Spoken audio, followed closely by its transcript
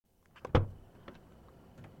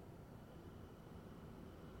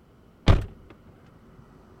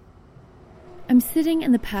I'm sitting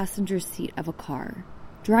in the passenger seat of a car,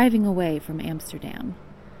 driving away from Amsterdam.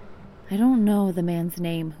 I don't know the man's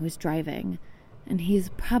name who's driving, and he's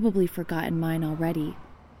probably forgotten mine already.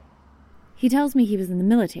 He tells me he was in the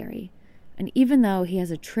military, and even though he has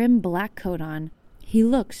a trim black coat on, he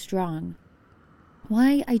looks strong.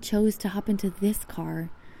 Why I chose to hop into this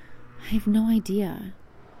car, I have no idea.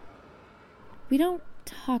 We don't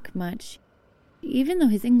talk much, even though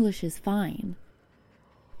his English is fine.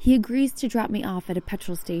 He agrees to drop me off at a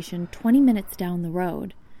petrol station 20 minutes down the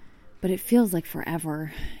road, but it feels like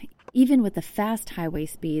forever. Even with the fast highway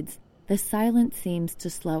speeds, the silence seems to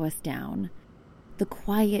slow us down. The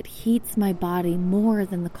quiet heats my body more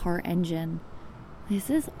than the car engine. This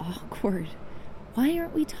is awkward. Why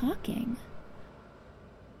aren't we talking?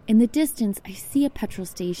 In the distance, I see a petrol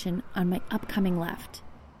station on my upcoming left.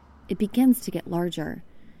 It begins to get larger.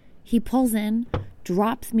 He pulls in,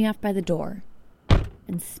 drops me off by the door,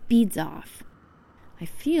 and speeds off. I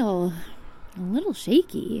feel a little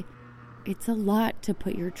shaky. It's a lot to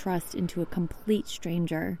put your trust into a complete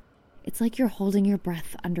stranger. It's like you're holding your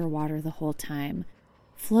breath underwater the whole time,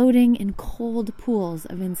 floating in cold pools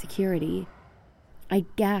of insecurity. I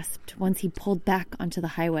gasped once he pulled back onto the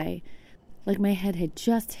highway, like my head had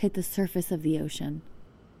just hit the surface of the ocean.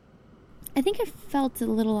 I think I felt a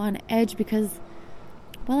little on edge because,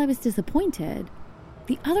 while I was disappointed,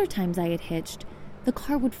 the other times I had hitched, the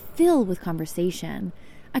car would fill with conversation.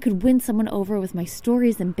 I could win someone over with my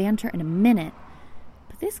stories and banter in a minute.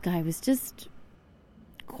 But this guy was just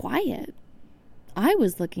quiet. I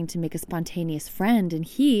was looking to make a spontaneous friend, and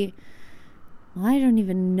I don't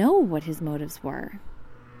even know what his motives were.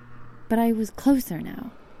 But I was closer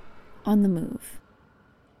now, on the move.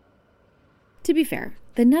 To be fair,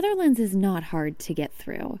 the Netherlands is not hard to get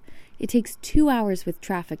through. It takes 2 hours with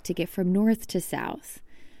traffic to get from north to south.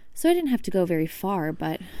 So I didn't have to go very far,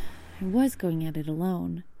 but I was going at it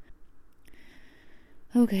alone.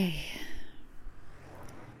 Okay.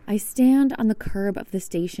 I stand on the curb of the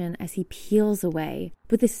station as he peels away,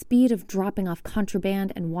 with the speed of dropping off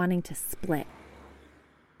contraband and wanting to split.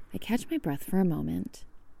 I catch my breath for a moment,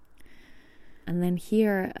 and then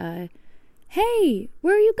hear a, "Hey,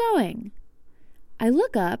 where are you going?" I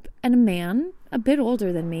look up, and a man, a bit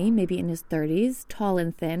older than me, maybe in his 30s, tall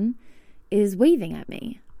and thin, is waving at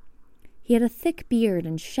me. He had a thick beard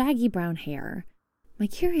and shaggy brown hair. My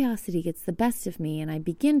curiosity gets the best of me, and I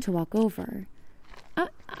begin to walk over.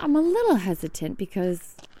 I'm a little hesitant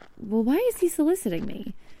because, why is he soliciting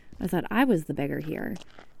me? I thought I was the beggar here.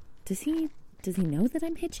 Does he know that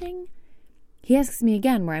I'm hitching? He asks me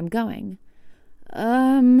again where I'm going.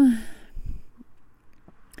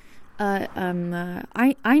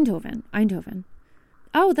 Eindhoven.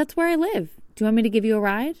 Oh, that's where I live. Do you want me to give you a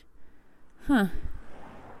ride? Huh.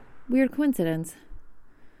 Weird coincidence.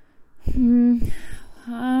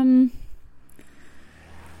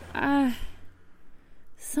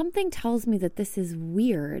 Something tells me that this is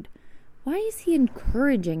weird. Why is he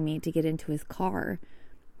encouraging me to get into his car?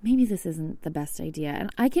 Maybe this isn't the best idea, and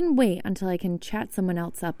I can wait until I can chat someone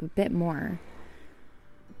else up a bit more.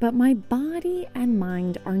 But my body and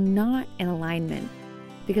mind are not in alignment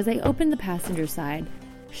because I open the passenger side,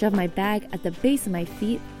 shove my bag at the base of my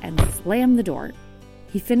feet, and slam the door.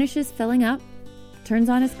 He finishes filling up, turns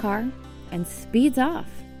on his car, and speeds off.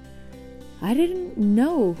 I didn't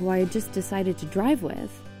know who I had just decided to drive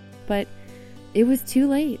with, but it was too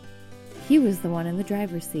late. He was the one in the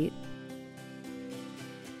driver's seat.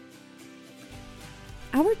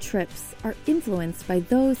 Our trips are influenced by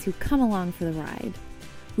those who come along for the ride.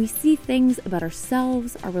 We see things about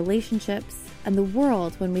ourselves, our relationships, and the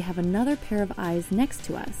world when we have another pair of eyes next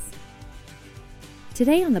to us.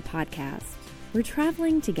 Today on the podcast, we're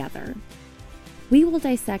traveling together. We will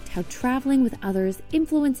dissect how traveling with others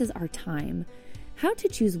influences our time, how to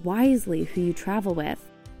choose wisely who you travel with,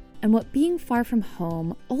 and what being far from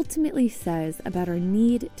home ultimately says about our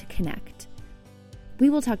need to connect. We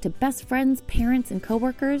will talk to best friends, parents, and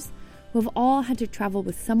coworkers who have all had to travel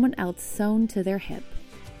with someone else sewn to their hip.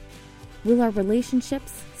 Will our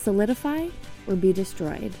relationships solidify or be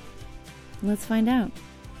destroyed? Let's find out.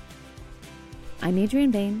 I'm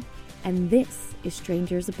Adrienne Bain, and this is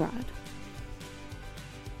Strangers Abroad.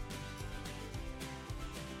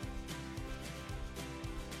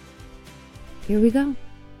 Here we go.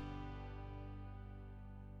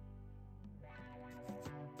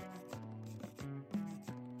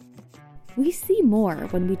 We see more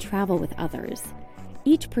when we travel with others.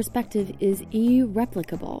 Each perspective is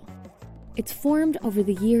irreplicable. It's formed over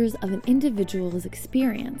the years of an individual's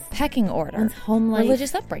experience. Pecking order, one's home life,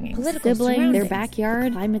 religious upbringing, political siblings, their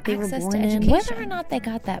backyard, climate they were born in, whether or not they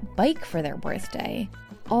got that bike for their birthday.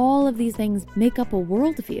 all of these things make up a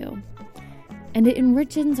worldview. And it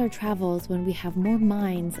enriches our travels when we have more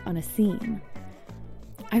minds on a scene.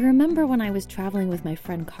 I remember when I was traveling with my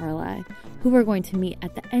friend Carla, who we're going to meet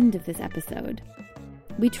at the end of this episode.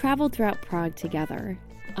 We traveled throughout Prague together.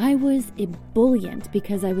 I was ebullient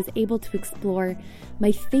because I was able to explore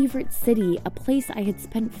my favorite city, a place I had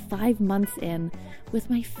spent 5 months in with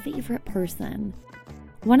my favorite person.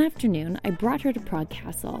 One afternoon, I brought her to Prague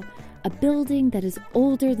Castle, a building that is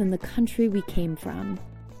older than the country we came from.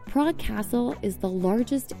 Prague Castle is the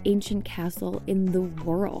largest ancient castle in the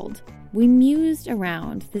world. We mused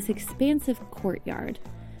around this expansive courtyard,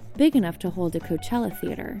 big enough to hold a Coachella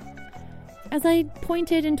theater. As I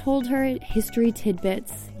pointed and told her history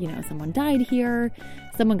tidbits, someone died here,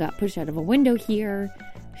 someone got pushed out of a window here,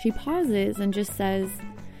 she pauses and just says,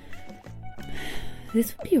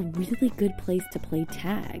 "This would be a really good place to play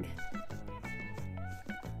tag."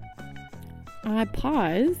 I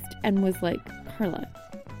paused and was like, "Carla,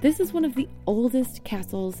 this is one of the oldest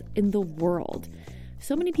castles in the world.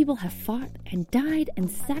 So many people have fought and died and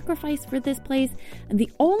sacrificed for this place, and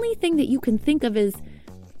the only thing that you can think of is,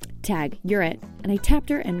 tag, you're it." And I tapped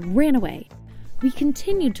her and ran away. We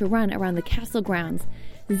continued to run around the castle grounds,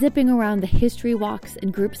 zipping around the history walks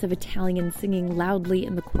and groups of Italians singing loudly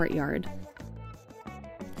in the courtyard.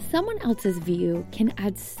 Someone else's view can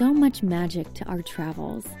add so much magic to our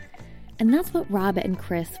travels. And that's what Rob and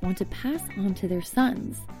Chris want to pass on to their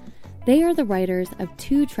sons. They are the writers of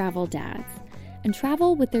Two Travel Dads and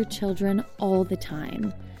travel with their children all the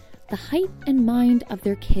time. The height and mind of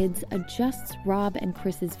their kids adjusts Rob and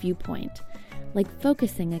Chris's viewpoint, like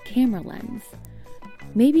focusing a camera lens.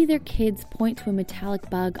 Maybe their kids point to a metallic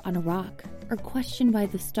bug on a rock or question why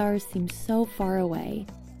the stars seem so far away.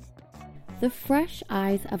 The fresh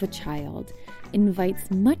eyes of a child invites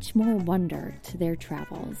much more wonder to their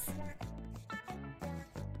travels.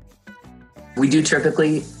 We do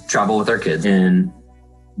typically travel with our kids, and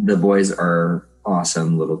the boys are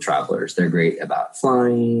awesome little travelers. They're great about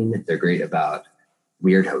flying. They're great about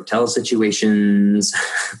weird hotel situations.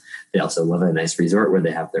 They also love a nice resort where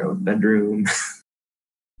they have their own bedroom.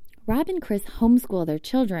 Rob and Chris homeschool their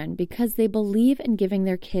children because they believe in giving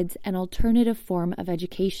their kids an alternative form of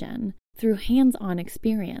education through hands-on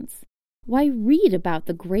experience. Why read about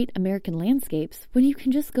the great American landscapes when you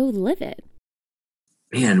can just go live it?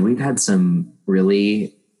 Man, we've had some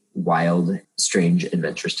really wild, strange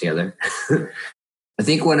adventures together. I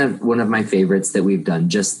think one of my favorites that we've done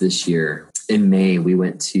just this year, in May, we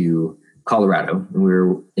went to Colorado, and we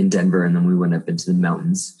were in Denver, and then we went up into the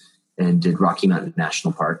mountains and did Rocky Mountain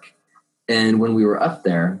National Park. And when we were up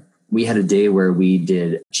there, we had a day where we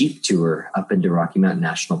did a Jeep tour up into Rocky Mountain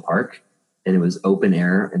National Park, and it was open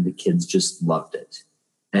air, and the kids just loved it.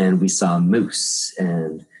 And we saw moose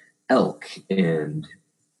and elk and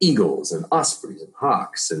eagles and ospreys and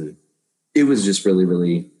hawks, and it was just really,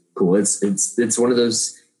 really cool. It's one of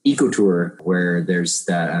those eco tour where there's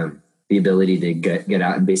that the ability to get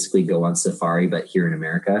out and basically go on safari, but here in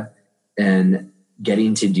America, and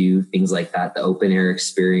getting to do things like that, the open air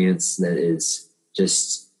experience that is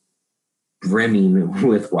just brimming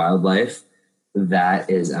with wildlife. That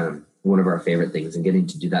is one of our favorite things, and getting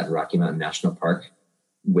to do that in Rocky Mountain National Park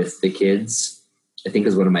with the kids, I think,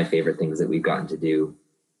 is one of my favorite things that we've gotten to do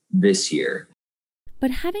this year.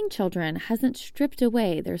 But having children hasn't stripped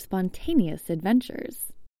away their spontaneous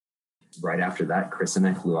adventures. Right after that, Chris and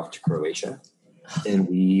I flew off to Croatia, and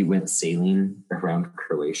we went sailing around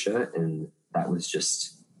Croatia, and that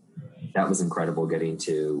was incredible, getting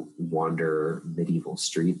to wander medieval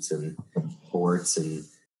streets and ports and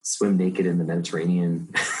swim naked in the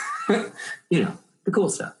Mediterranean. The cool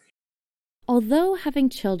stuff. Although having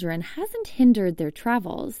children hasn't hindered their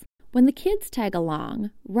travels, when the kids tag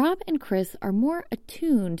along, Rob and Chris are more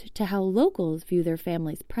attuned to how locals view their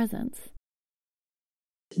family's presence.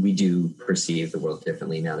 We do perceive the world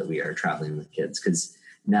differently now that we are traveling with kids, because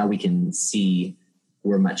now we can see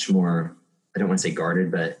we're much more, I don't want to say guarded,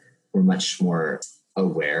 but we're much more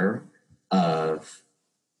aware of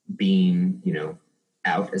being,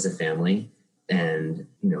 out as a family. And,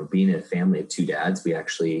 being a family of two dads, we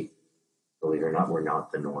actually, believe it or not, we're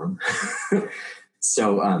not the norm.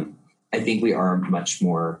 So I think we are much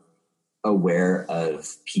more aware of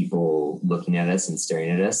people looking at us and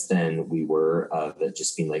staring at us than we were of it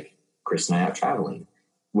just being like Chris and I out traveling.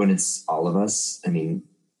 When it's all of us,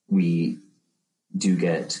 we do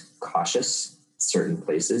get cautious certain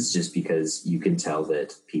places just because you can tell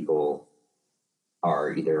that people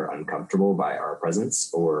are either uncomfortable by our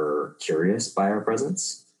presence or curious by our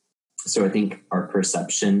presence. So I think our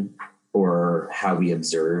perception or how we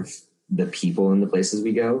observe the people in the places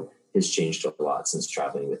we go has changed a lot since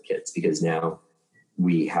traveling with kids, because now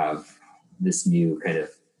we have this new kind of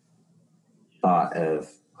thought of,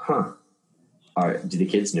 do the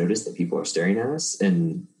kids notice that people are staring at us?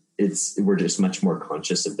 And we're just much more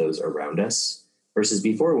conscious of those around us versus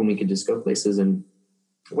before, when we could just go places and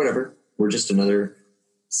whatever, we're just another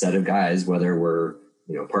set of guys, whether we're,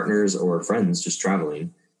 partners or friends just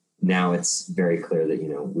traveling. Now it's very clear that,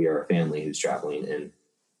 we are a family who's traveling. And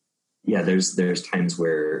yeah, there's times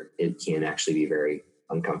where it can actually be very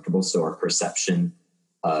uncomfortable. So our perception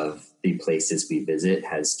of the places we visit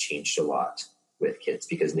has changed a lot with kids,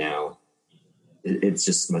 because now it's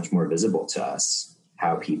just much more visible to us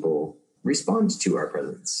how people respond to our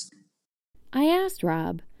presence. I asked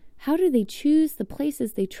Rob, how do they choose the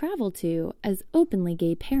places they travel to as openly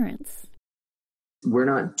gay parents? We're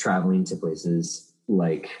not traveling to places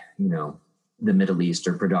like, the Middle East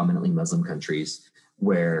or predominantly Muslim countries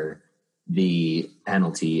where the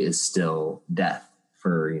penalty is still death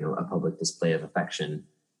for, a public display of affection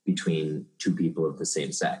between two people of the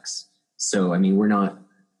same sex. So, we're not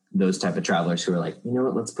those type of travelers who are like,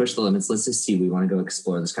 what, let's push the limits. Let's just see. We want to go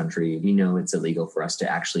explore this country. It's illegal for us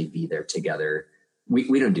to actually be there together.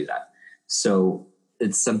 We don't do that. So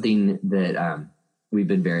it's something that we've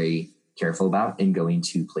been very careful about in going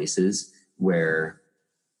to places where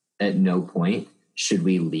at no point should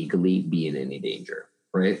we legally be in any danger,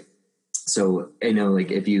 right? So I know,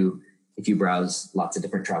 like, if you browse lots of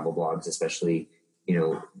different travel blogs, especially,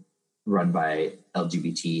 run by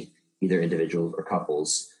LGBT, either individuals or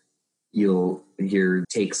couples, you'll hear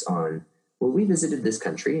takes on, well, we visited this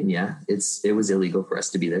country and yeah, it was illegal for us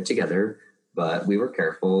to be there together, but we were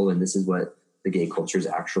careful, and this is what the gay culture is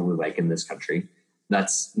actually like in this country.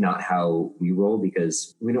 That's not how we roll,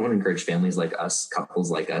 because we don't want to encourage families like us, couples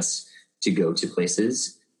like us, to go to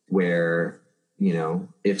places where,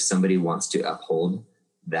 if somebody wants to uphold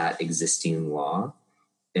that existing law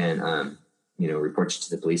and, report you to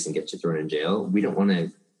the police and get you thrown in jail, we don't want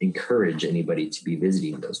to encourage anybody to be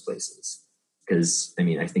visiting those places, because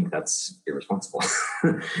I think that's irresponsible.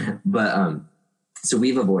 But so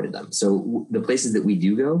we've avoided them. So the places that we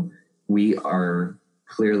do go, we are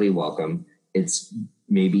clearly welcome. It's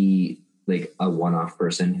maybe like a one-off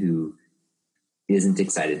person who isn't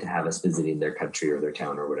excited to have us visiting their country or their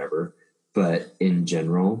town or whatever. But in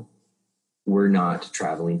general, we're not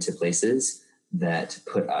traveling to places that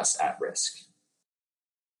put us at risk.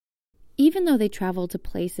 Even though they travel to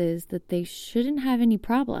places that they shouldn't have any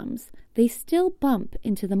problems, they still bump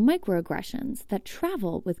into the microaggressions that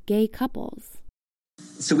travel with gay couples.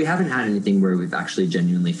 So we haven't had anything where we've actually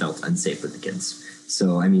genuinely felt unsafe with the kids.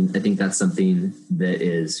 So, I think that's something that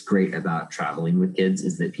is great about traveling with kids,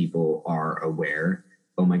 is that people are aware,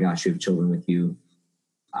 oh my gosh, you have children with you.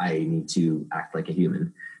 I need to act like a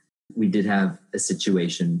human. We did have a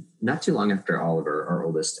situation not too long after Oliver, our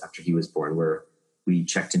oldest, after he was born, where we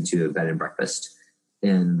checked into a bed and breakfast,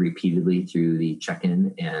 and repeatedly through the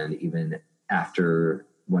check-in and even after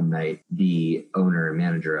one night, the owner and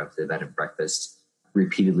manager of the bed and breakfast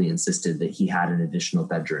repeatedly insisted that he had an additional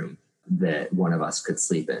bedroom that one of us could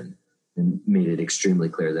sleep in, and made it extremely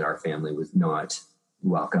clear that our family was not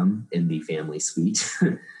welcome in the family suite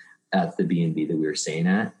at the B&B that we were staying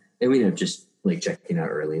at. And we ended up just like checking out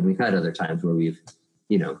early. And we've had other times where we've,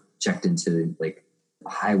 checked into like a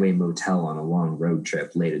highway motel on a long road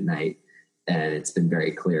trip late at night. And it's been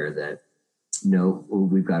very clear that, no,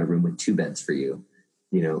 we've got a room with 2 beds for you,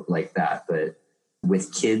 like that. But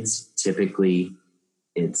with kids, typically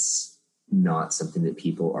it's not something that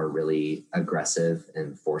people are really aggressive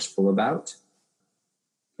and forceful about.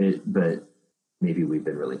 But maybe we've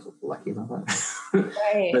been really lucky about that.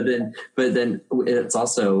 Right. but then it's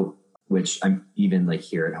also, which I'm even like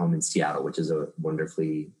here at home in Seattle, which is a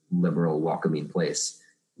wonderfully liberal, welcoming place,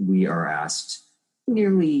 we are asked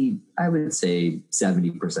nearly, I would say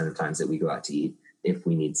 70% of times that we go out to eat if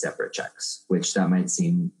we need separate checks, which that might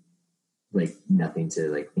seem like nothing to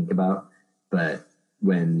like think about. But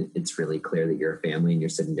when it's really clear that you're a family and you're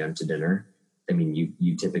sitting down to dinner,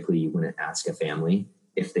 you typically wouldn't ask a family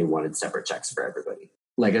if they wanted separate checks for everybody.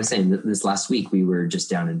 Like I was saying, this last week, we were just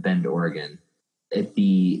down in Bend, Oregon. At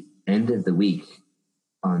the end of the week,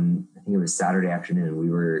 on, I think it was Saturday afternoon, we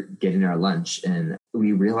were getting our lunch, and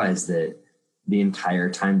we realized that the entire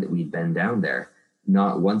time that we'd been down there,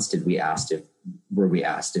 not once did we asked if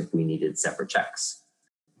we needed separate checks.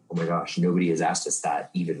 Oh my gosh, nobody has asked us that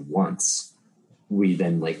even once. We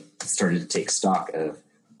then started to take stock of,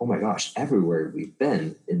 oh my gosh, everywhere we've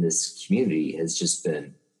been in this community has just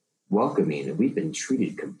been welcoming, and we've been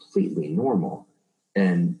treated completely normal.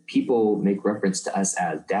 And people make reference to us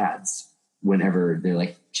as dads whenever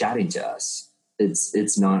they're chatting to us.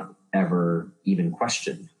 It's not ever even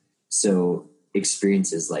questioned. So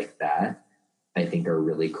experiences like that, I think, are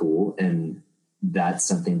really cool. And that's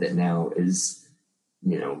something that now is,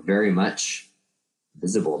 very much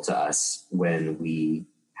visible to us when we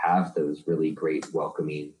have those really great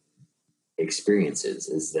welcoming experiences,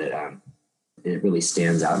 is that it really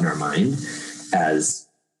stands out in our mind as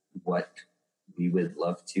what we would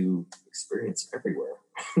love to experience everywhere.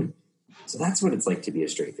 So that's what it's like to be a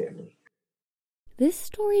straight family. This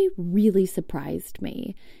story really surprised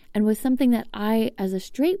me and was something that I, as a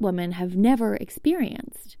straight woman, have never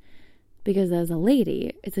experienced. Because as a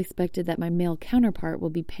lady, it's expected that my male counterpart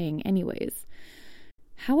will be paying anyways.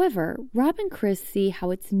 However, Rob and Chris see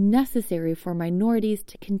how it's necessary for minorities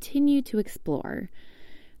to continue to explore.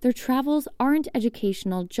 Their travels aren't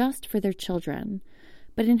educational just for their children,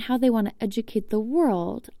 but in how they want to educate the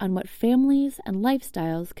world on what families and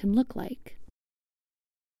lifestyles can look like.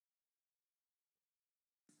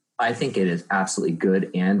 I think it is absolutely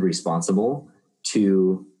good and responsible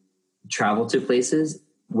to travel to places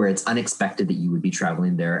where it's unexpected that you would be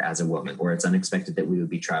traveling there as a woman, or it's unexpected that we would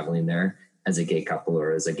be traveling there as a gay couple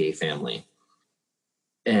or as a gay family.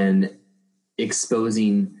 And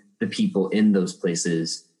exposing the people in those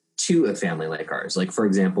places to a family like ours. Like, for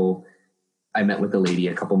example, I met with a lady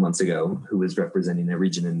a couple months ago who was representing a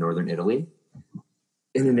region in northern Italy.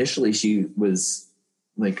 And initially she was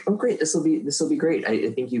like, oh, great, this will be great.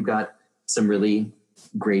 I think you've got some really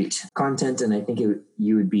great content, and I think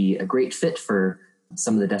you would be a great fit for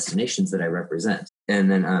some of the destinations that I represent. And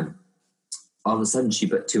then all of a sudden she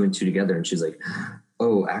put two and two together, and she's like,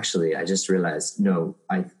 oh, actually, I just realized, no,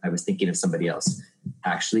 I was thinking of somebody else.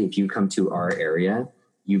 Actually, if you come to our area,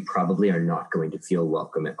 you probably are not going to feel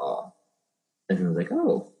welcome at all. And I was like,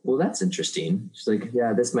 oh, well, that's interesting. She's like,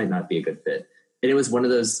 yeah, this might not be a good fit. And it was one of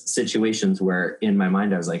those situations where in my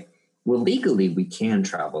mind, I was like, well, legally we can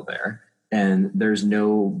travel there, and there's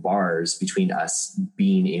no bars between us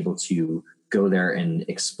being able to go there and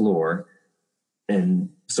explore. And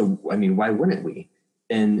so, I mean, why wouldn't we?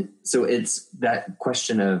 And so it's that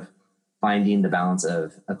question of finding the balance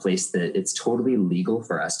of a place that it's totally legal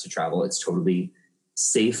for us to travel. It's totally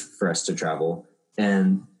safe for us to travel.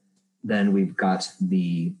 And then we've got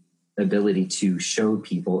the ability to show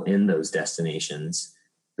people in those destinations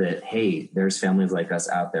that, hey, there's families like us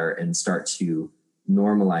out there, and start to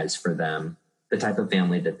normalize for them the type of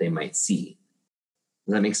family that they might see.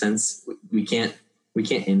 Does that make sense? We can't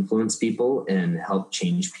influence people and help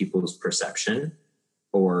change people's perception,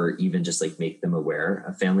 or even just like make them aware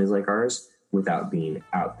of families like ours without being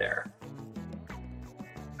out there.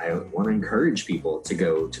 I want to encourage people to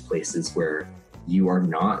go to places where you are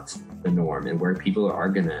not the norm and where people are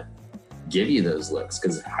going to give you those looks,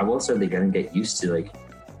 because how else are they going to get used to like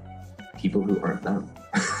people who aren't them?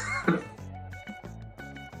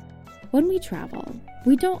 When we travel,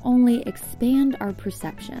 we don't only expand our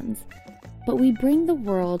perceptions, but we bring the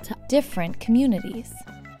world to different communities.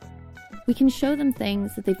 We can show them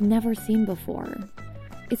things that they've never seen before.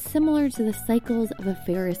 It's similar to the cycles of a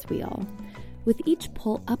Ferris wheel. With each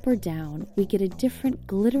pull up or down, we get a different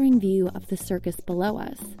glittering view of the circus below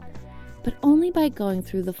us. But only by going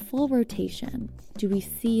through the full rotation do we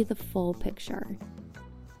see the full picture.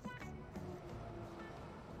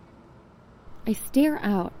 I stare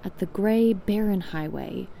out at the gray, barren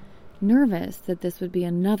highway, nervous that this would be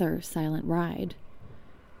another silent ride.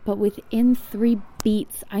 But within 3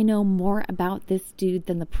 beats, I know more about this dude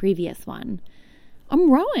than the previous one.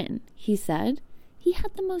 I'm Rowan, he said. He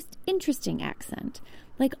had the most interesting accent.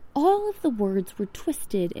 Like all of the words were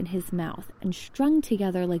twisted in his mouth and strung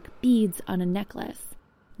together like beads on a necklace.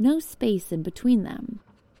 No space in between them.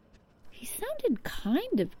 He sounded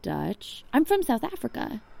kind of Dutch. I'm from South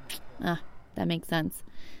Africa. That makes sense.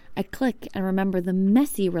 I click and remember the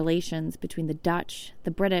messy relations between the Dutch,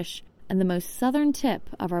 the British, and the most southern tip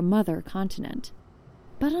of our mother continent.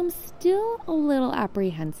 But I'm still a little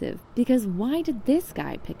apprehensive, because why did this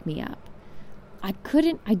guy pick me up? I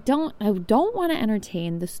don't want to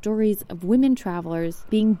entertain the stories of women travelers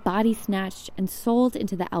being body snatched and sold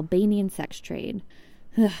into the Albanian sex trade.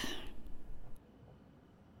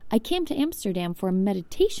 I came to Amsterdam for a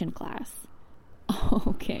meditation class.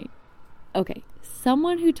 Okay.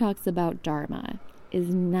 Someone who talks about Dharma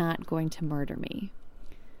is not going to murder me.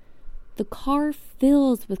 The car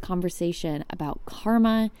fills with conversation about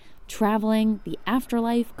karma, traveling, the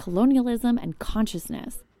afterlife, colonialism, and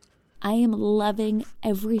consciousness. I am loving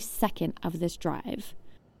every second of this drive.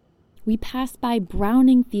 We pass by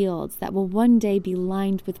browning fields that will one day be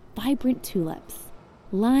lined with vibrant tulips,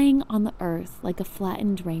 lying on the earth like a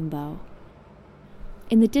flattened rainbow.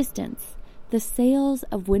 In the distance, The sails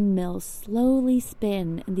of windmills slowly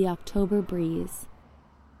spin in the October breeze.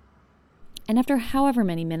 And after however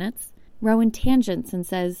many minutes, Rowan tangents and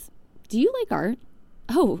says, "Do you like art?"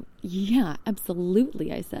 "Oh, yeah,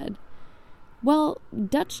 absolutely," I said. "Well,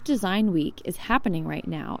 Dutch Design Week is happening right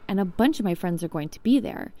now, and a bunch of my friends are going to be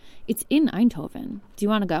there. It's in Eindhoven. Do you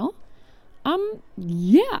want to go?"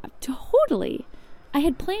 Yeah, totally. I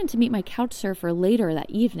had planned to meet my couch surfer later that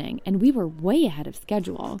evening, and we were way ahead of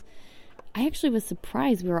schedule. I actually was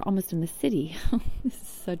surprised we were almost in the city. This is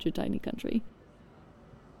such a tiny country.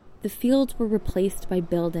 The fields were replaced by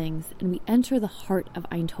buildings, and we enter the heart of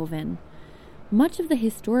Eindhoven. Much of the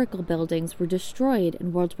historical buildings were destroyed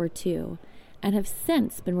in World War II and have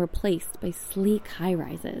since been replaced by sleek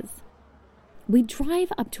high-rises. We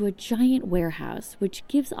drive up to a giant warehouse, which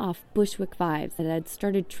gives off Bushwick vibes that had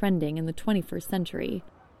started trending in the 21st century.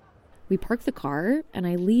 We park the car, and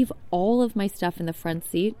I leave all of my stuff in the front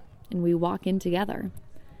seat, and we walk in together.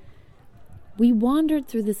 We wandered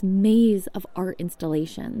through this maze of art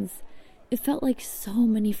installations. It felt like so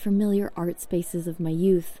many familiar art spaces of my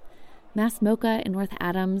youth. Mass MoCA in North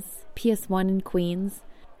Adams, PS1 in Queens,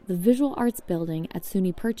 the Visual Arts Building at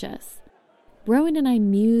SUNY Purchase. Rowan and I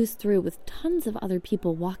mused through with tons of other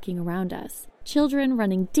people walking around us, children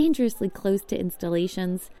running dangerously close to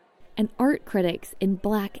installations, and art critics in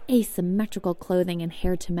black asymmetrical clothing and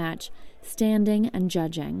hair to match, standing and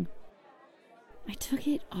judging. I took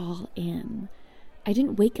it all in. I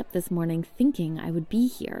didn't wake up this morning thinking I would be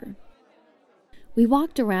here. We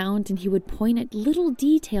walked around and he would point at little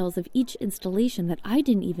details of each installation that I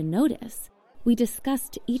didn't even notice. We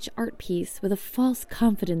discussed each art piece with a false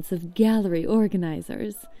confidence of gallery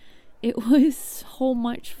organizers. It was so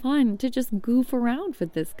much fun to just goof around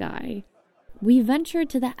with this guy. We ventured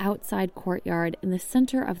to the outside courtyard in the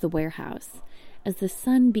center of the warehouse as the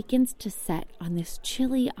sun begins to set on this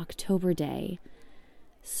chilly October day.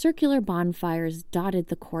 Circular bonfires dotted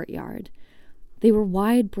the courtyard. They were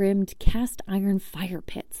wide-brimmed cast iron fire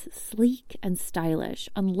pits, sleek and stylish,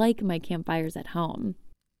 unlike my campfires at home.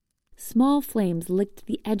 Small flames licked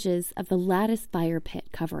the edges of the lattice fire pit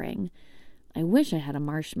covering. I wish I had a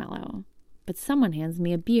marshmallow, but someone hands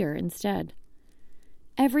me a beer instead.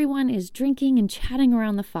 Everyone is drinking and chatting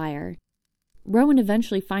around the fire. Rowan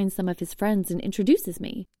eventually finds some of his friends and introduces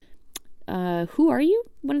me. Who are you?"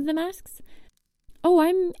 one of them asks. "Oh,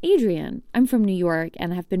 I'm Adrian. I'm from New York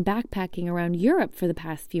and have been backpacking around Europe for the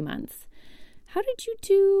past few months." "How did you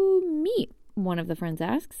two meet?" one of the friends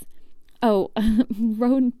asks. "Oh,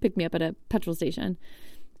 Rowan picked me up at a petrol station,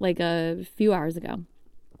 like a few hours ago."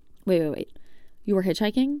 Wait. You were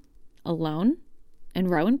hitchhiking? Alone?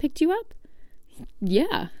 And Rowan picked you up?"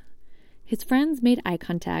 "Yeah." His friends made eye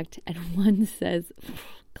contact, and one says,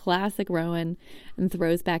 "Classic Rowan," and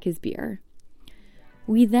throws back his beer.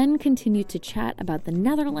 We then continued to chat about the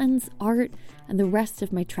Netherlands, art, and the rest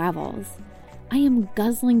of my travels. I am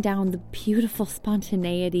guzzling down the beautiful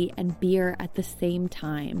spontaneity and beer at the same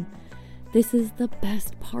time. This is the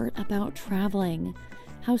best part about traveling,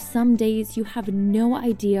 how some days you have no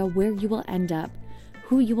idea where you will end up,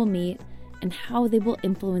 who you will meet, and how they will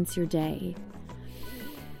influence your day.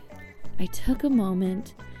 I took a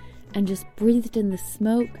moment and just breathed in the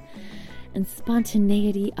smoke and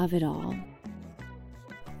spontaneity of it all.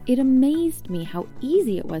 It amazed me how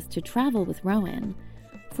easy it was to travel with Rowan.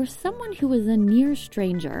 For someone who was a near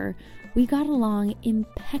stranger, we got along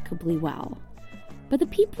impeccably well. But the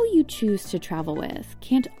people you choose to travel with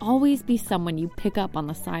can't always be someone you pick up on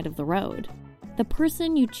the side of the road. The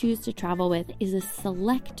person you choose to travel with is a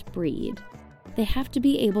select breed. They have to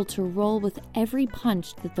be able to roll with every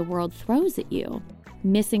punch that the world throws at you.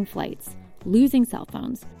 Missing flights, losing cell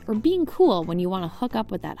phones, or being cool when you want to hook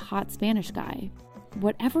up with that hot Spanish guy.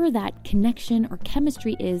 Whatever that connection or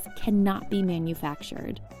chemistry is cannot be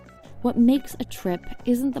manufactured. What makes a trip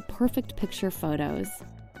isn't the perfect picture photos.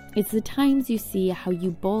 It's the times you see how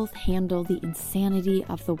you both handle the insanity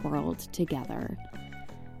of the world together.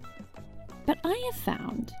 But I have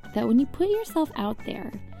found that when you put yourself out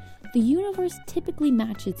there, the universe typically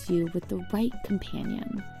matches you with the right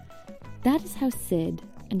companion. That is how Sid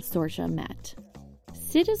and Sorsha met.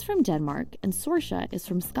 Sid is from Denmark and Sorsha is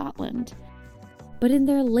from Scotland. But in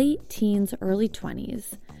their late teens, early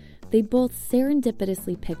 20s, they both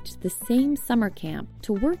serendipitously picked the same summer camp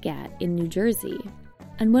to work at in New Jersey.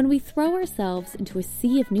 And when we throw ourselves into a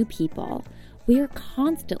sea of new people, we are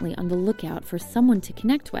constantly on the lookout for someone to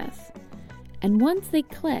connect with. And once they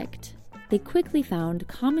clicked, they quickly found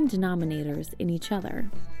common denominators in each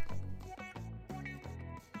other.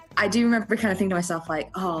 I do remember kind of thinking to myself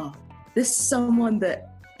like, oh, this is someone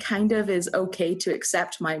that kind of is okay to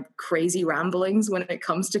accept my crazy ramblings when it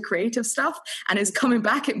comes to creative stuff, and is coming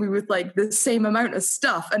back at me with like the same amount of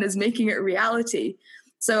stuff and is making it a reality.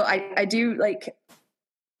 So I do like,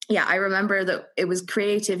 yeah, I remember that it was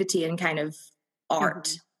creativity and kind of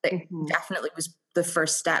art that definitely was the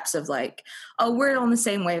first steps of like, oh, we're on the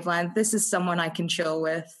same wavelength. This is someone I can chill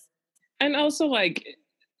with. And also, like,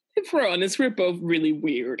 if we're honest, we're both really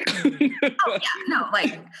weird. Oh yeah, no,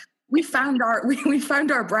 like we found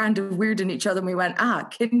our brand of weird in each other, and we went,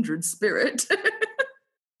 kindred spirit.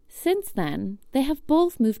 Since then, they have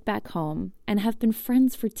both moved back home and have been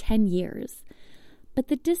friends for 10 years. But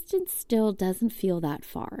the distance still doesn't feel that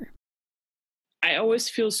far. I always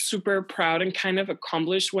feel super proud and kind of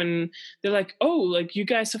accomplished when they're like, oh, like you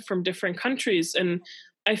guys are from different countries. And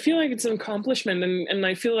I feel like it's an accomplishment, and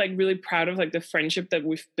I feel like really proud of like the friendship that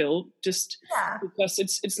we've built, just because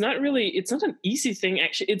it's not an easy thing.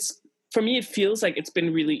 Actually, for me, it feels like it's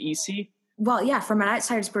been really easy. Well, yeah, from an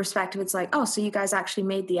outsider's perspective, it's like, oh, so you guys actually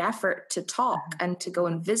made the effort to talk and to go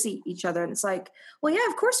and visit each other. And it's like, well, yeah,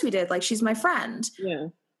 of course we did. Like, she's my friend. Yeah.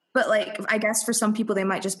 But like, I guess for some people, they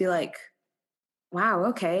might just be like, wow,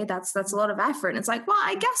 okay, that's a lot of effort. And it's like, well,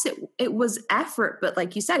 I guess it was effort, but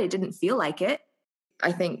like you said, it didn't feel like it.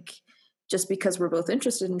 I think just because we're both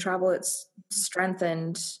interested in travel, it's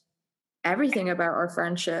strengthened everything about our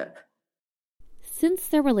friendship. Since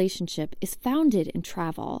their relationship is founded in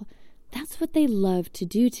travel, that's what they love to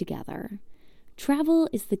do together. Travel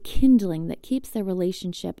is the kindling that keeps their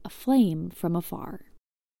relationship aflame from afar.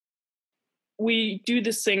 We do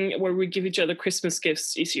this thing where we give each other Christmas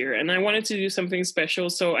gifts each year, and I wanted to do something special,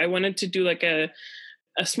 so I wanted to do like a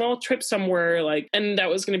small trip somewhere, like, and that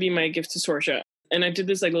was going to be my gift to Sorcha. And I did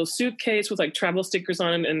this like little suitcase with like travel stickers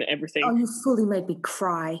on it and everything. Oh, you fully made me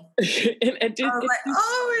cry. And I did.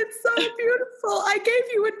 It's so beautiful. I gave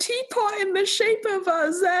you a teapot in the shape of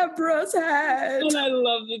a zebra's head. And I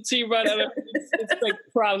love the teapot. It's like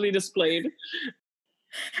proudly displayed.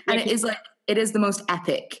 And it is the most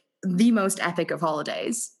epic of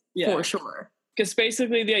holidays, for sure. Because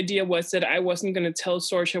basically the idea was that I wasn't going to tell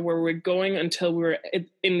Sorcha where we're going until we were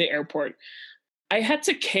in the airport. I had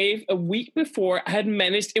to cave a week before. I had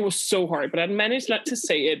managed, it was so hard, but I'd managed not to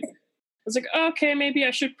say it. I was like, okay, maybe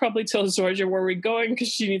I should probably tell Sorcha where we're going because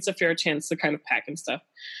she needs a fair chance to kind of pack and stuff.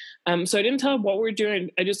 So I didn't tell her what we're doing.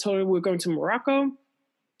 I just told her we're going to Morocco,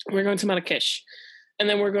 we're going to Marrakesh, and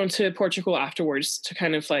then we're going to Portugal afterwards to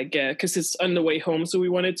kind of like, because it's on the way home. So we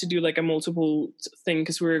wanted to do like a multiple thing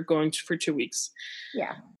because we were going for 2 weeks.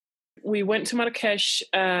 Yeah. We went to Marrakesh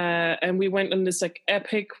and we went on this like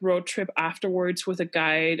epic road trip afterwards with a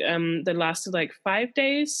guide that lasted like 5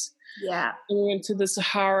 days. Yeah. And we went to the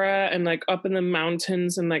Sahara and like up in the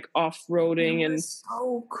mountains and like off-roading. It was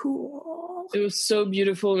so cool. It was so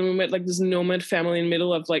beautiful. And we met like this nomad family in the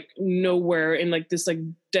middle of like nowhere in like this like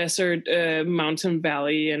desert mountain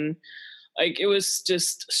valley. And like it was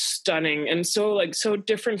just stunning and so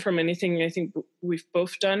different from anything I think we've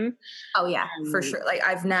both done. Oh yeah, for sure. Like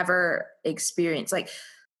I've never experienced like,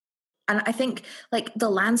 and I think like the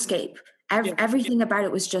landscape, everything about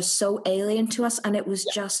it was just so alien to us, and it was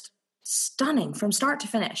just stunning from start to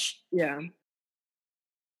finish. Yeah.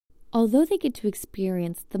 Although they get to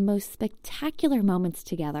experience the most spectacular moments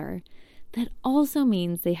together, that also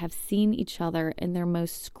means they have seen each other in their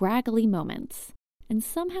most scraggly moments, and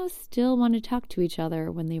somehow still want to talk to each other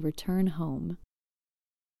when they return home.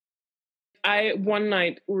 One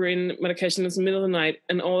night, we're in Marrakesh and it's the middle of the night,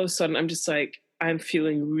 and all of a sudden I'm just like, I'm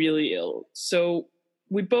feeling really ill. So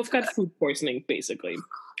we both got food poisoning, basically.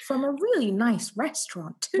 From a really nice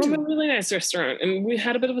restaurant, too. From a really nice restaurant. And we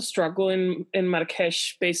had a bit of a struggle in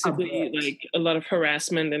Marrakesh, basically, like a lot of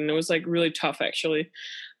harassment, and it was like really tough, actually.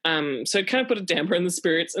 So it kind of put a damper on the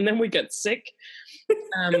spirits, and then we got sick.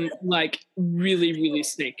 Like really, really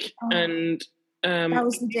sick. And that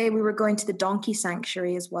was the day we were going to the donkey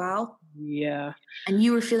sanctuary as well. Yeah. And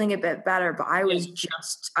you were feeling a bit better, but I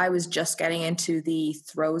was just getting into the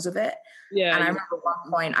throes of it. Yeah. And I remember at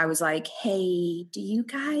one point I was like, hey, do you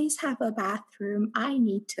guys have a bathroom? I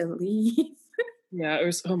need to leave. Yeah, it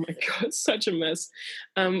was, oh my God, such a mess.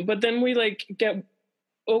 But then we like get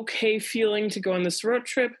okay feeling to go on this road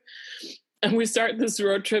trip. And we start this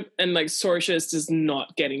road trip and like Sorcha is just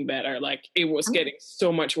not getting better. Like it was getting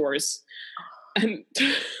so much worse. And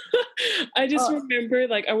I just remember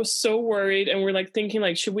like I was so worried, and we're like thinking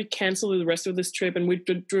like, should we cancel the rest of this trip? And we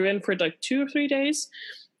drew in for like 2 or 3 days.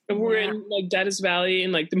 And we're in like Dadis Valley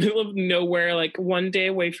in like the middle of nowhere, like 1 day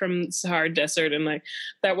away from Sahara Desert. And like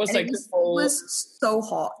that was like it was so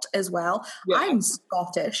hot as well. Yeah. I'm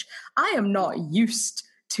Scottish. I am not used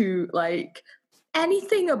to like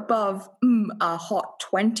anything above a hot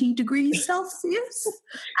 20 degrees Celsius.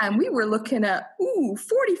 And we were looking at,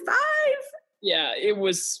 45. Yeah, it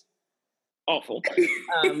was awful.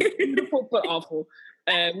 Beautiful, but awful.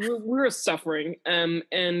 We were suffering.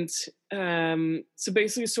 So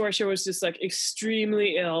basically Sorcha was just like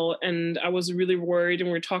extremely ill, and I was really worried, and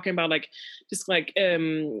we were talking about just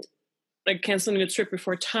canceling the trip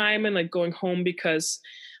before time and like going home, because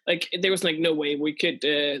like there was like no way we could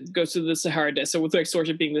go to the Sahara Desert with like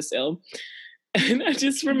Sorcha being this ill. And I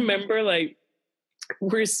just remember like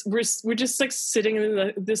we're just like sitting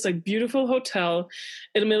in this like beautiful hotel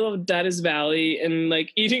in the middle of Dadis Valley and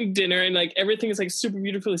like eating dinner, and like everything is like super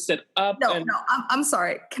beautifully set up. No, I'm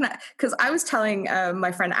sorry. Because I was telling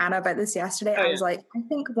my friend Anna about this yesterday. I was like, I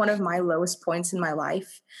think one of my lowest points in my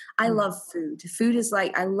life, I love food. Food is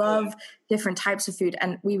like, I love different types of food.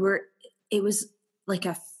 And it was like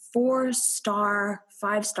a 4-star,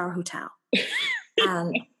 5-star hotel.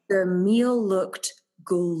 And the meal looked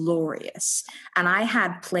glorious, and I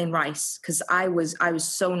had plain rice because I was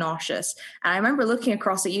so nauseous. And I remember looking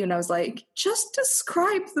across at you and I was like, just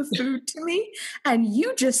describe the food to me, and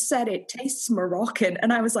you just said it tastes Moroccan,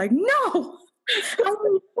 and I was like, no, I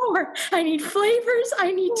need more. I need flavors.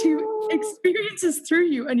 I need to experience this through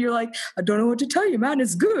you. And you're like, I don't know what to tell you, man,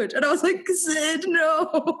 it's good. And I was like, Sid, no.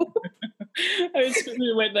 I was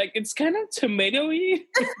went like, it's kind of tomatoey.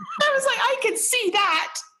 I was like, I can see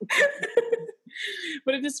that.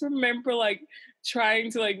 But I just remember like trying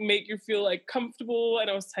to like make you feel like comfortable, and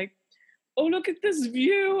I was like, oh, look at this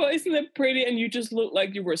view, isn't that pretty? And you just looked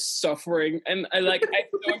like you were suffering, and I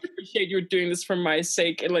so appreciate you doing this for my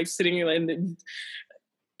sake, and like sitting in.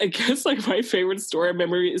 I guess like my favorite story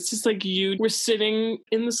memory is just like you were sitting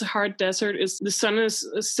in the Sahara Desert, the sun is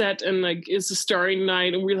set, and like it's a starry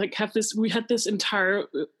night, and we had this entire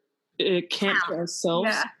camp to ourselves.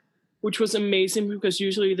 Yeah. Which was amazing, because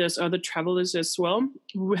usually there's other travelers as well.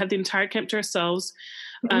 We had the entire camp to ourselves.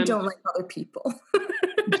 We don't like other people.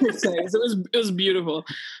 It was beautiful.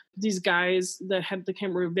 These guys that had the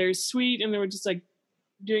camp were very sweet, and they were just like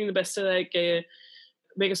doing the best to like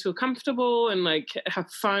make us feel comfortable and like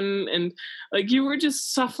have fun, and like you were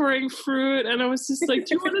just suffering through it, and I was just like,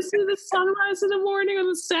 do you want to see the sunrise in the morning on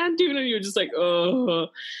the sand dune? And you're just like, oh,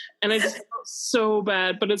 and I just felt so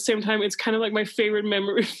bad, but at the same time it's kind of like my favorite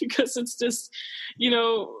memory, because it's just, you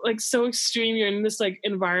know, like so extreme. You're in this like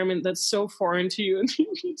environment that's so foreign to you, and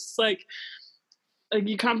you're just like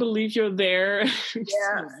you can't believe you're there.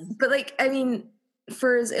 Yeah, but like, I mean,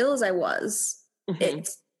 for as ill as I was,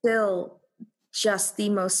 it's still just the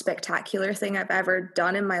most spectacular thing I've ever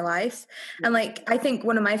done in my life. And like, I think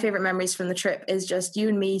one of my favorite memories from the trip is just you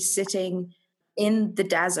and me sitting in the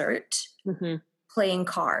desert playing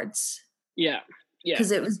cards. Yeah.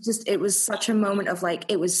 Because it was such a moment of like,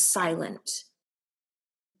 it was silent.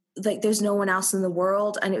 Like there's no one else in the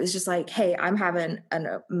world. And it was just like, hey, I'm having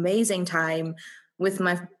an amazing time with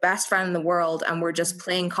my best friend in the world, and we're just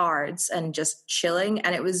playing cards and just chilling.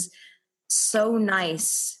 And it was so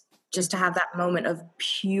nice just to have that moment of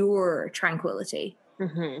pure tranquility.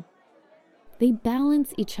 They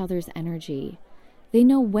balance each other's energy. They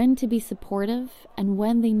know when to be supportive and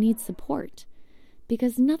when they need support,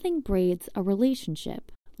 because nothing braids a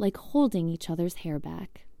relationship like holding each other's hair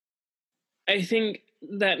back. I think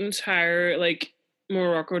that entire like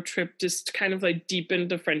Morocco trip just kind of like deepened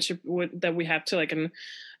the friendship that we have to like an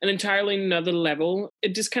entirely another level.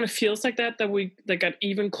 It just kind of feels like that we like got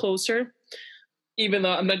even closer. Even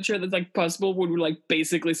though I'm not sure that's like possible when we're like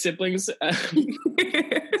basically siblings.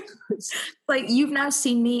 Like you've now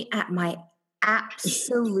seen me at my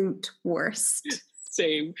absolute worst.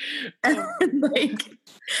 Same.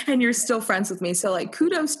 And you're still friends with me. So like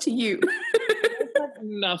kudos to you. There's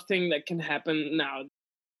nothing that can happen now.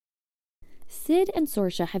 Sid and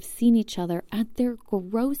Sorcha have seen each other at their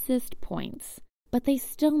grossest points, but they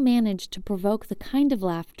still manage to provoke the kind of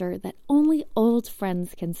laughter that only old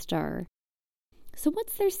friends can stir. So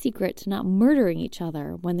what's their secret to not murdering each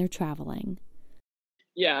other when they're traveling?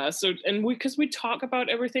 Yeah, so, and because we talk about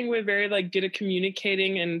everything, we're very like good at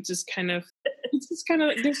communicating, and just kind of, it's just kind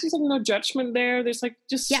of, there's just like no judgment there. There's like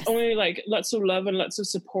just only like lots of love and lots of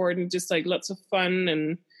support and just like lots of fun.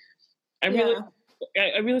 And I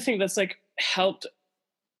really think that's like helped,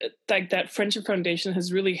 like that friendship foundation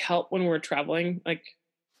has really helped when we're traveling. Like,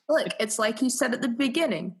 look, it's like you said at the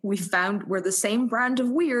beginning, we're the same brand of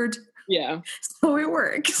weird. Yeah. So it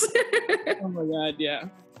works. Oh my God, yeah.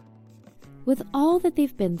 With all that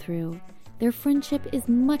they've been through, their friendship is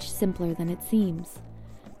much simpler than it seems.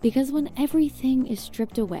 Because when everything is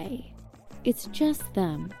stripped away, it's just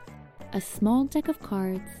them, a small deck of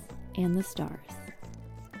cards, and the stars.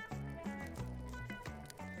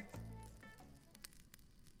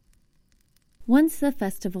 Once the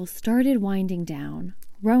festival started winding down,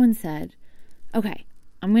 Rowan said, "Okay,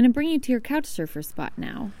 I'm going to bring you to your couch surfer spot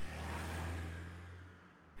now."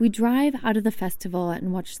 We drive out of the festival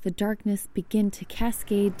and watch the darkness begin to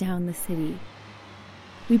cascade down the city.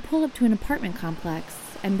 We pull up to an apartment complex,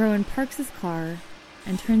 and Rowan parks his car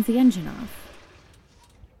and turns the engine off.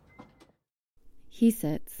 He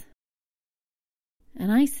sits,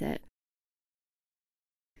 and I sit.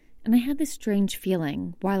 And I had this strange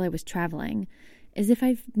feeling while I was traveling, as if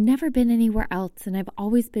I've never been anywhere else and I've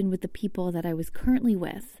always been with the people that I was currently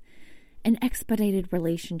with. An expedited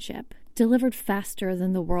relationship, delivered faster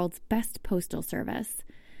than the world's best postal service.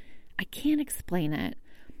 I can't explain it,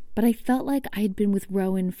 but I felt like I had been with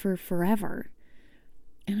Rowan for forever.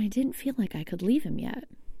 And I didn't feel like I could leave him yet.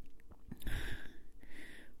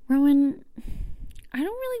 "Rowan, I don't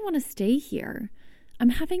really want to stay here. I'm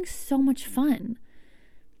having so much fun."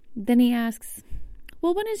 Then he asks,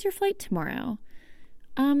 "Well, when is your flight tomorrow?"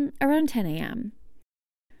 Around 10 a.m.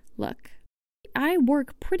 "Look, I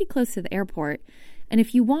work pretty close to the airport, and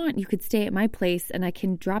if you want, you could stay at my place and I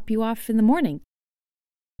can drop you off in the morning."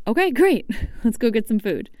 "Okay, great. Let's go get some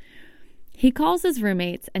food." He calls his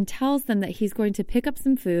roommates and tells them that he's going to pick up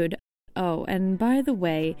some food. Oh, and by the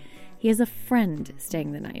way, he has a friend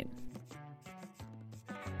staying the night.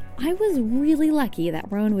 I was really lucky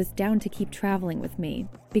that Rowan was down to keep traveling with me,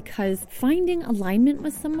 because finding alignment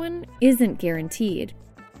with someone isn't guaranteed.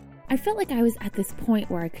 I felt like I was at this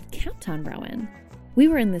point where I could count on Rowan. We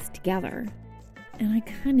were in this together, and I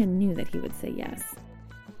kind of knew that he would say yes.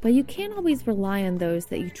 But you can't always rely on those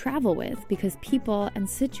that you travel with, because people and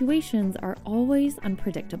situations are always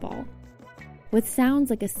unpredictable. What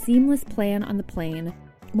sounds like a seamless plan on the plane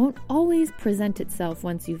won't always present itself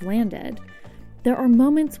once you've landed. There are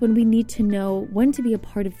moments when we need to know when to be a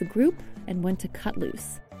part of the group and when to cut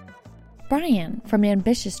loose. Brian, from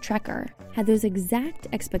Ambitious Trekker, had those exact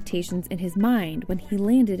expectations in his mind when he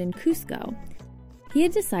landed in Cusco. He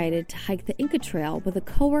had decided to hike the Inca Trail with a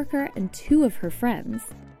coworker and 2 of her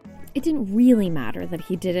friends. It didn't really matter that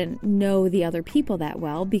he didn't know the other people that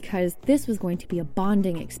well, because this was going to be a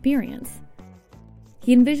bonding experience.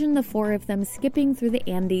 He envisioned the 4 of them skipping through the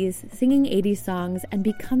Andes, singing 80s songs, and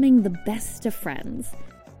becoming the best of friends.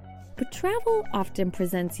 But travel often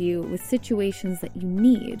presents you with situations that you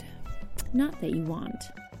need, not that you want.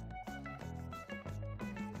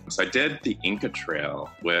 So I did the Inca Trail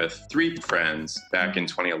with 3 friends back in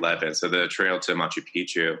 2011, so the trail to Machu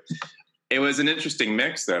Picchu. It was an interesting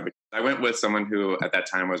mix, though. I went with someone who, at that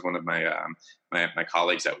time, was one of my my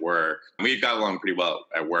colleagues at work. We got along pretty well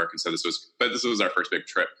at work, and so this was our first big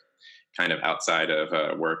trip, kind of outside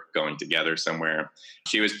of work, going together somewhere.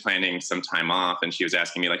 She was planning some time off, and she was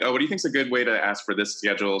asking me, like, "Oh, what do you think's a good way to ask for this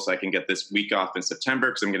schedule so I can get this week off in September,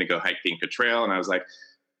 because I'm going to go hike the Inca Trail?" And I was like,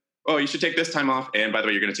 "Oh, you should take this time off. And by the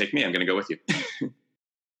way, you're going to take me. I'm going to go with you."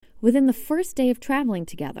 Within the first day of traveling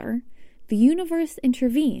together, the universe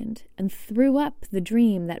intervened and threw up the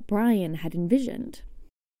dream that Brian had envisioned.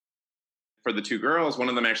 For the 2 girls, one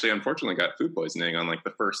of them actually unfortunately got food poisoning on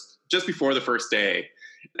just before the first day,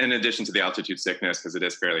 in addition to the altitude sickness, because it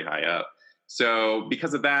is fairly high up. So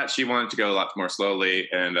because of that, she wanted to go a lot more slowly.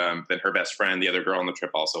 And then her best friend, the other girl on the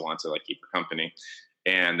trip, also wanted to keep her company.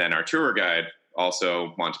 And then our tour guide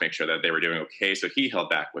also wanted to make sure that they were doing okay. So he held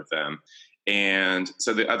back with them. And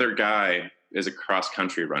so the other guy is a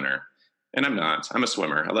cross-country runner. And I'm not. I'm a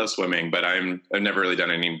swimmer. I love swimming, but I've never really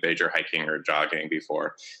done any major hiking or jogging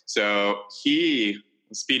before. So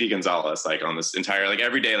Speedy Gonzalez, on this entire,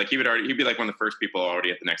 every day, he'd be one of the first people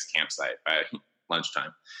already at the next campsite by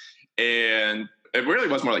lunchtime. And it really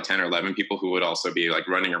was more like 10 or 11 people who would also be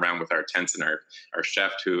running around with our tents, and our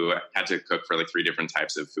chef who had to cook for 3 different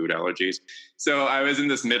types of food allergies. So I was in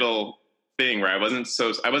this middle thing where I wasn't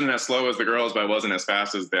as slow as the girls, but I wasn't as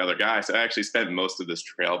fast as the other guy. So I actually spent most of this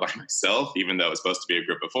trail by myself, even though it was supposed to be a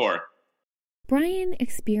group of 4. Brian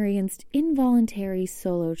experienced involuntary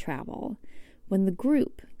solo travel when the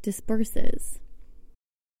group disperses.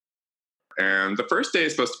 And the first day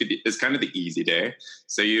is supposed to be is kind of the easy day.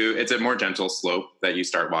 So it's a more gentle slope that you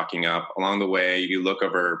start walking up. Along the way, you look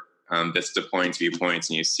over vista points, viewpoints,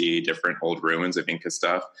 and you see different old ruins of Inca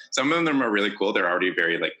stuff. Some of them are really cool. They're already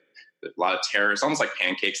very a lot of terrace, almost like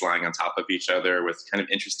pancakes lying on top of each other with kind of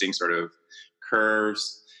interesting sort of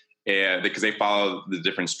curves, and because they follow the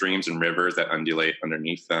different streams and rivers that undulate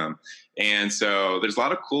underneath them. And so there's a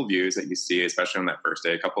lot of cool views that you see, especially on that first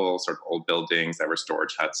day. A couple sort of old buildings that were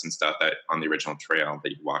storage huts and stuff that on the original trail that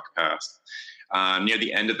you walk past. Near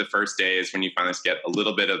the end of the first day is when you finally get a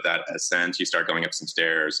little bit of that ascent. You start going up some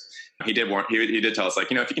stairs. He did tell us, if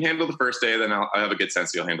you can handle the first day, then I'll have a good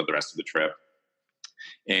sense you'll handle the rest of the trip.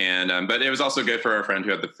 And but it was also good for our friend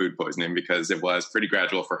who had the food poisoning, because it was pretty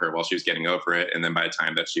gradual for her while she was getting over it. And then by the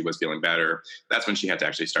time that she was feeling better, that's when she had to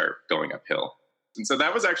actually start going uphill. And so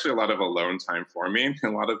that was actually a lot of alone time for me, a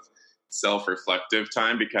lot of self-reflective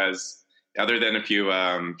time, because other than a few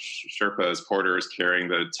Sherpas, porters carrying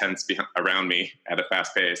the tents around me at a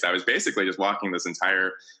fast pace, I was basically just walking this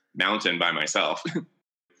entire mountain by myself.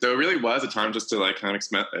 So it really was a time just to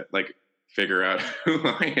figure out who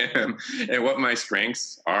I am and what my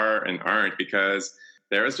strengths are and aren't, because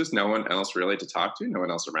there was just no one else really to talk to, no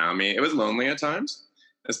one else around me. It was lonely at times,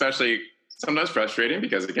 especially sometimes frustrating,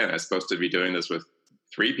 because again, I was supposed to be doing this with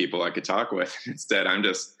 3 people I could talk with. Instead, I'm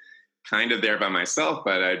just kind of there by myself,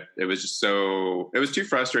 but it was too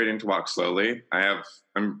frustrating to walk slowly.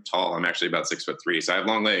 I'm tall. I'm actually about 6'3", so I have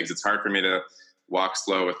long legs. It's hard for me to walk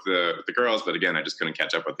slow with the girls, but again, I just couldn't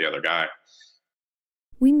catch up with the other guy.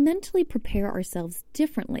 We mentally prepare ourselves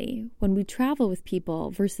differently when we travel with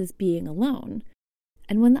people versus being alone.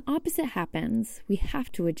 And when the opposite happens, we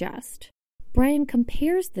have to adjust. Brian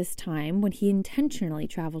compares this time when he intentionally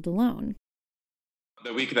traveled alone.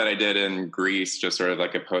 The week that I did in Greece, just sort of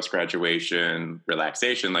like a post-graduation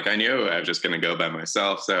relaxation, like I knew I was just going to go by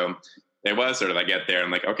myself. So it was sort of, I get there,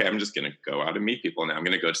 I'm like, okay, I'm just going to go out and meet people now. I'm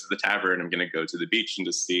going to go to the tavern. I'm going to go to the beach and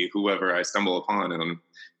just see whoever I stumble upon and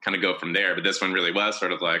kind of go from there. But this one really was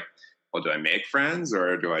sort of like, well, do I make friends,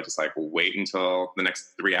 or do I just like wait until the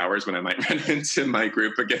next 3 hours when I might run into my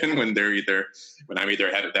group again when I'm either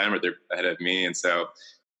ahead of them or they're ahead of me? And so,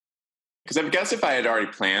 because I guess if I had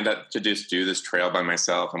already planned to just do this trail by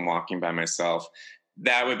myself and walking by myself,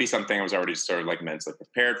 that would be something I was already sort of like mentally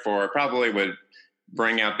prepared for. Probably would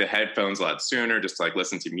bring out the headphones a lot sooner just to like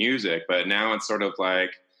listen to music. But now it's sort of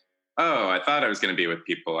like, oh, I thought I was going to be with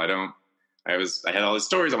people. I had all these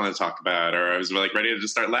stories I wanted to talk about, or I was like ready to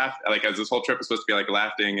just start laughing. Like, as this whole trip was supposed to be like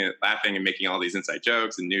laughing and making all these inside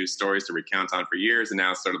jokes and news stories to recount on for years. And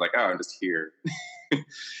now it's sort of like, oh, I'm just here.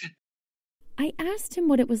 I asked him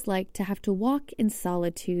what it was like to have to walk in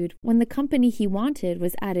solitude when the company he wanted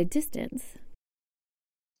was at a distance.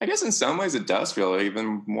 I guess in some ways it does feel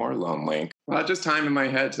even more lonely. Well, just time in my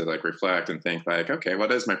head to like reflect and think like, okay,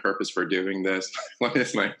 what is my purpose for doing this?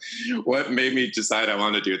 What made me decide I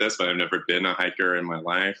want to do this when I've never been a hiker in my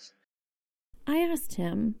life? I asked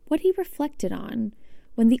him what he reflected on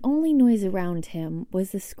when the only noise around him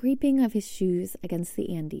was the scraping of his shoes against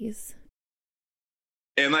the Andes.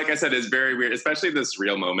 And like I said, it's very weird, especially this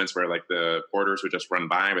real moments where like the porters would just run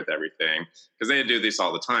by with everything, because they do this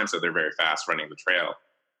all the time. So they're very fast running the trail.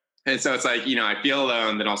 And so it's like, I feel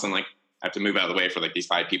alone, then also I'm like, I have to move out of the way for like these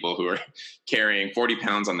 5 people who are carrying 40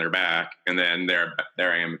 pounds on their back. And then there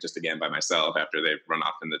I am just again by myself after they've run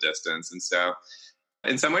off in the distance. And so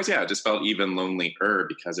in some ways, yeah, it just felt even lonelier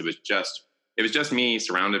because it was just me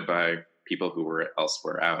surrounded by people who were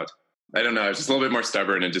elsewhere out. I don't know. I was just a little bit more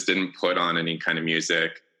stubborn and just didn't put on any kind of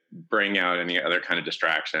music, bring out any other kind of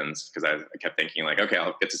distractions, because I kept thinking like, okay,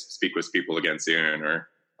 I'll get to speak with people again soon, or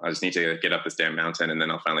I just need to get up this damn mountain and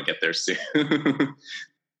then I'll finally get there soon.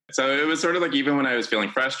 So it was sort of like, even when I was feeling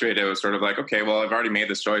frustrated, it was sort of like, okay, well, I've already made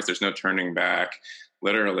this choice. There's no turning back,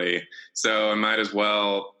 literally. So I might as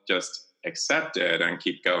well just accept it and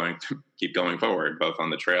keep going forward, both on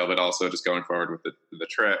the trail, but also just going forward with the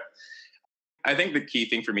trip. I think the key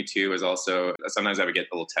thing for me too is also sometimes I would get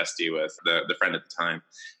a little testy with the friend at the time.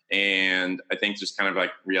 And I think just kind of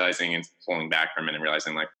like realizing and pulling back from it and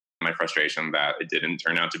realizing like my frustration that it didn't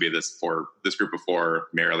turn out to be this group of 4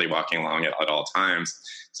 merrily walking along at all times.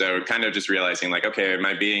 So kind of just realizing like, okay, am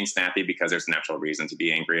I being snappy because there's a natural reason to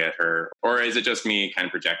be angry at her? Or is it just me kind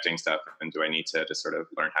of projecting stuff? And do I need to just sort of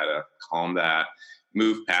learn how to calm that,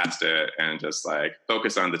 move past it, and just like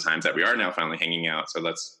focus on the times that we are now finally hanging out? So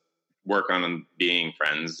let's work on being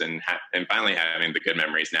friends and finally having the good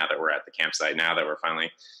memories now that we're at the campsite, now that we're finally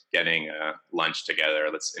getting lunch together.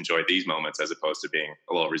 Let's enjoy these moments as opposed to being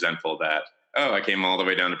a little resentful that, oh, I came all the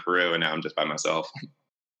way down to Peru and now I'm just by myself.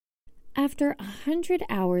 After 100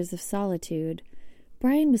 hours of solitude,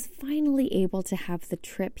 Brian was finally able to have the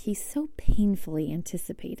trip he so painfully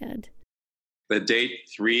anticipated. The day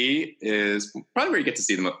 3 is probably where you get to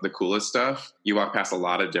see the coolest stuff. You walk past a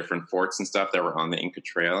lot of different forts and stuff that were on the Inca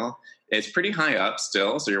Trail. It's pretty high up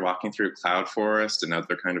still, so you're walking through cloud forest and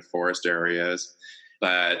other kind of forest areas.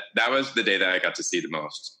 But that was the day that I got to see the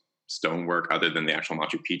most stonework other than the actual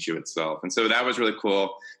Machu Picchu itself. And so that was really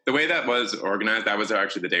cool. The way that was organized, that was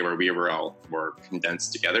actually the day where we were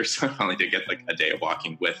condensed together. So I finally did get like a day of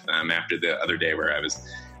walking with them after the other day where I was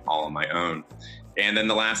all on my own. And then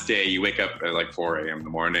the last day, you wake up at like 4 a.m. in the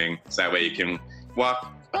morning. So that way you can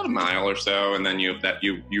walk about a mile or so, and then you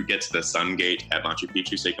get to the sun gate at Machu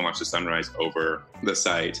Picchu, so you can watch the sunrise over the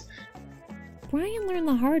site. Brian learned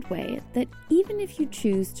the hard way that even if you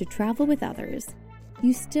choose to travel with others,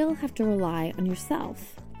 you still have to rely on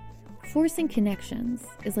yourself. Forcing connections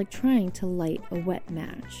is like trying to light a wet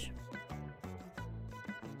match.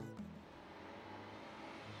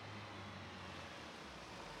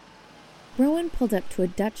 Rowan pulled up to a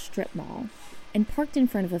Dutch strip mall and parked in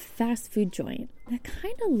front of a fast food joint that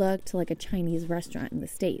kind of looked like a Chinese restaurant in the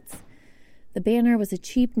States. The banner was a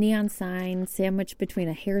cheap neon sign sandwiched between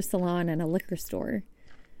a hair salon and a liquor store.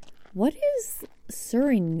 What is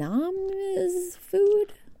Suriname's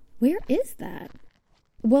food? Where is that?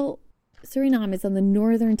 Well, Suriname is on the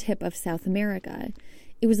northern tip of South America.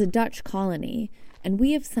 It was a Dutch colony, and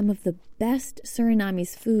we have some of the best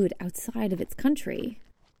Surinamese food outside of its country.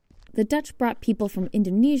 The Dutch brought people from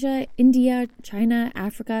Indonesia, India, China,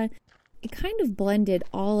 Africa. It kind of blended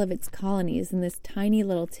all of its colonies in this tiny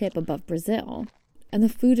little tip above Brazil. And the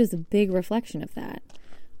food is a big reflection of that.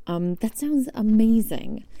 That sounds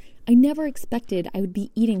amazing. I never expected I would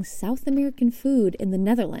be eating South American food in the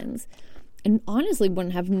Netherlands, and honestly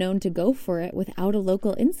wouldn't have known to go for it without a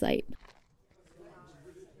local insight.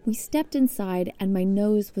 We stepped inside and my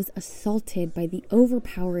nose was assaulted by the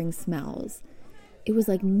overpowering smells. It was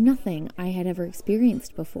like nothing I had ever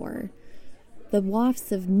experienced before. The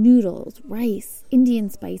wafts of noodles, rice, Indian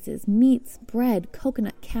spices, meats, bread,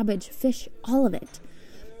 coconut, cabbage, fish, all of it.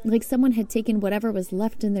 Like someone had taken whatever was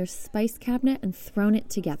left in their spice cabinet and thrown it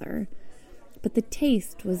together. But the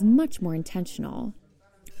taste was much more intentional.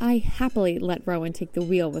 I happily let Rowan take the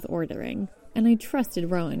wheel with ordering, and I trusted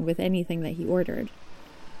Rowan with anything that he ordered.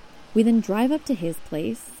 We then drive up to his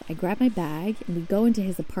place, I grab my bag, and we go into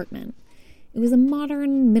his apartment. It was a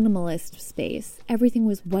modern, minimalist space. Everything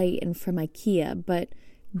was white and from IKEA, but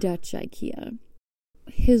Dutch IKEA.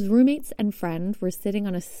 His roommates and friend were sitting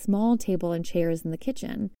on a small table and chairs in the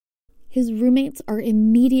kitchen. His roommates are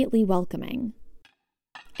immediately welcoming.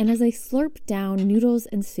 And as I slurp down noodles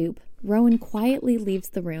and soup, Rowan quietly leaves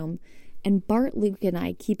the room, and Bart, Luke, and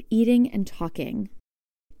I keep eating and talking.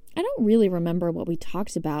 I don't really remember what we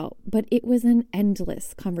talked about, but it was an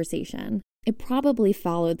endless conversation. It probably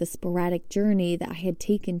followed the sporadic journey that I had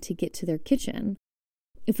taken to get to their kitchen.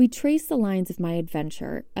 If we trace the lines of my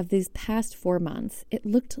adventure of these past 4 months, it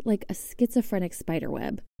looked like a schizophrenic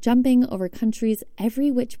spiderweb, jumping over countries every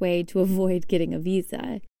which way to avoid getting a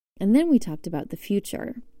visa. And then we talked about the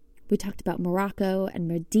future. We talked about Morocco and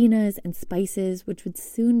Medinas and spices, which would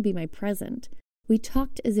soon be my present. We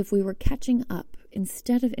talked as if we were catching up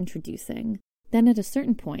instead of introducing. Then at a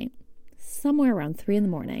certain point, somewhere around 3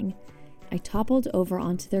 a.m, I toppled over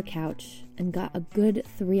onto their couch and got a good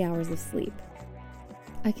 3 hours of sleep.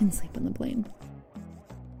 I can sleep on the plane.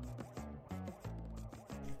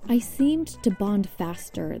 I seemed to bond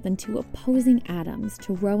faster than two opposing atoms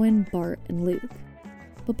to Rowan, Bart, and Luke.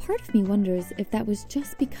 But part of me wonders if that was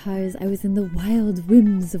just because I was in the wild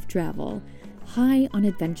whims of travel, high on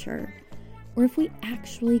adventure, or if we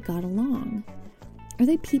actually got along. Are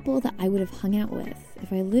they people that I would have hung out with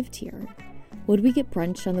if I lived here? Would we get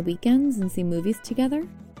brunch on the weekends and see movies together?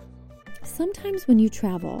 Sometimes when you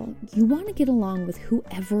travel, you want to get along with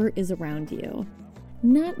whoever is around you.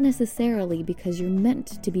 Not necessarily because you're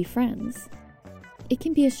meant to be friends. It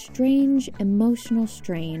can be a strange, emotional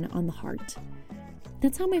strain on the heart.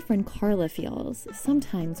 That's how my friend Carla feels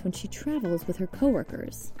sometimes when she travels with her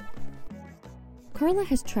coworkers. Carla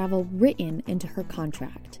has travel written into her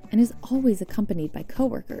contract and is always accompanied by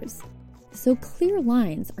coworkers. So clear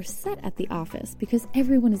lines are set at the office because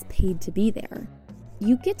everyone is paid to be there.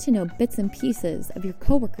 You get to know bits and pieces of your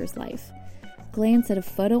coworker's life, glance at a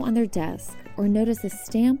photo on their desk, or notice a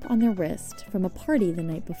stamp on their wrist from a party the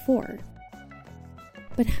night before.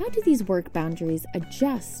 But how do these work boundaries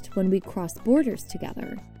adjust when we cross borders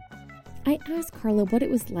together? I asked Carla what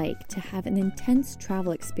it was like to have an intense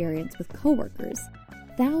travel experience with coworkers,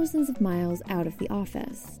 thousands of miles out of the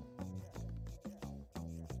office.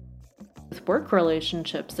 With work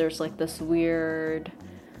relationships, there's like this weird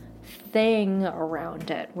thing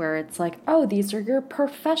around it where it's like, oh, these are your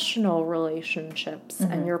professional relationships,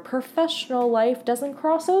 and your professional life doesn't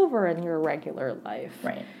cross over in your regular life.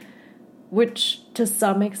 Right. Which, to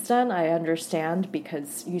some extent, I understand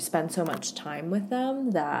because you spend so much time with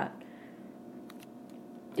them that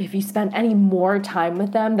if you spend any more time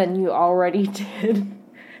with them than you already did,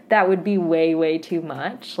 that would be way, way too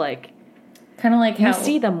much. Like, kind of like how you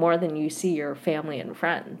see them more than you see your family and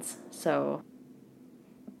friends. So,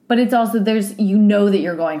 but it's also you know that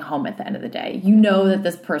you're going home at the end of the day. You know that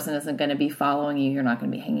this person isn't going to be following you. You're not going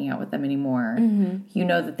to be hanging out with them anymore. You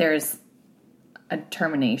know that there's a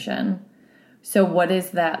termination. So what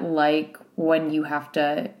is that like when you have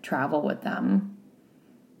to travel with them?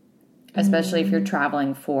 Especially if you're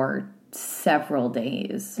traveling for several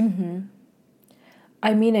days. Mm-hmm.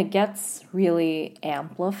 I mean, it gets really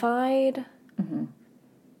amplified,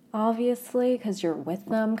 obviously, because you're with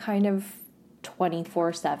them kind of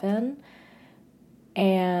 24/7.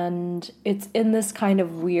 And it's in this kind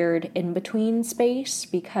of weird in-between space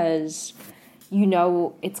because you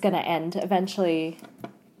know it's going to end eventually,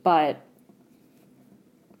 but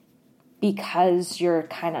because you're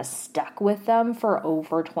kind of stuck with them for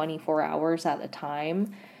over 24 hours at a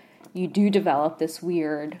time, you do develop this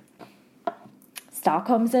weird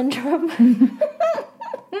Stockholm syndrome.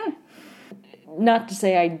 Not to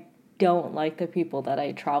say I don't like the people that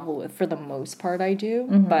I travel with. For the most part, I do.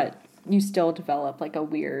 But you still develop like a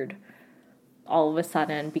weird, all of a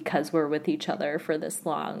sudden, because we're with each other for this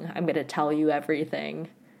long, I'm going to tell you everything.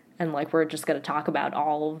 And like, we're just going to talk about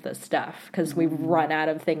all of this stuff because we've run out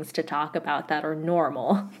of things to talk about that are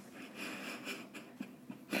normal.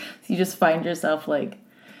 So you just find yourself like,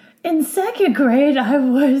 in second grade, I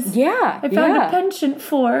found a penchant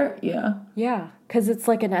for, Yeah, because it's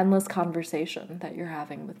like an endless conversation that you're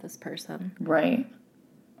having with this person. Right.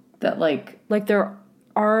 That like there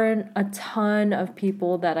aren't a ton of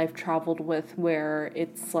people that I've traveled with where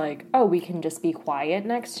it's like, oh, we can just be quiet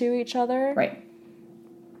next to each other. Right.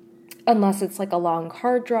 Unless it's like a long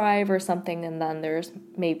car drive or something, and then there's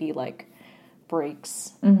maybe like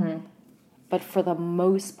breaks. But for the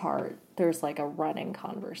most part, there's like a running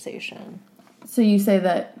conversation. So you say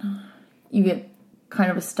that you get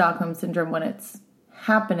kind of a Stockholm syndrome when it's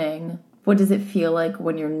happening. What does it feel like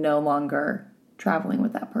when you're no longer traveling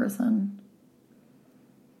with that person?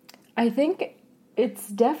 I think it's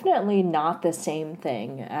definitely not the same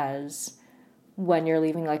thing as when you're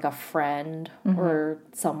leaving like a friend or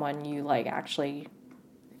someone you like actually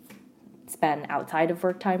spend outside of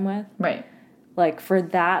work time with. Right. Like for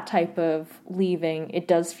that type of leaving, it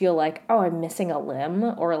does feel like, oh, I'm missing a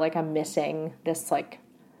limb or like I'm missing this like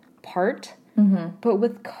part. But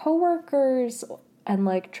with coworkers and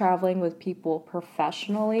like traveling with people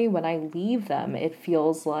professionally, when I leave them, it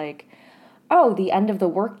feels like, oh, the end of the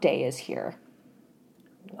workday is here.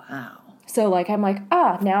 Wow. So, like, I'm like,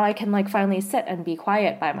 now I can, like, finally sit and be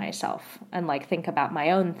quiet by myself and, like, think about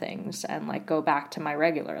my own things and, like, go back to my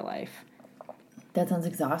regular life. That sounds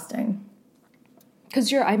exhausting.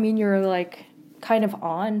 Because you're, like, kind of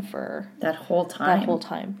on for... That whole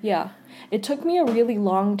time. Yeah. It took me a really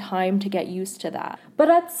long time to get used to that. But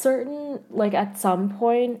at some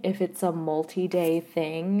point, if it's a multi-day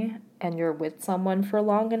thing... and you're with someone for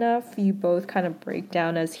long enough, you both kind of break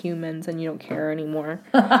down as humans and you don't care anymore,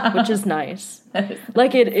 which is nice.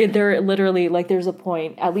 Like there literally, like there's a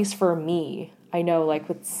point, at least for me, I know like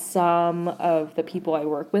with some of the people I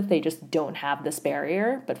work with, they just don't have this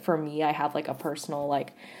barrier. But for me, I have like a personal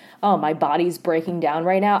like, oh, my body's breaking down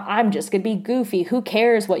right now. I'm just going to be goofy. Who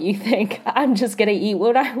cares what you think? I'm just going to eat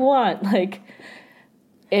what I want. Like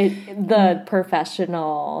the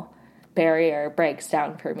professional barrier breaks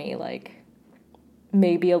down for me like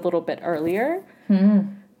maybe a little bit earlier.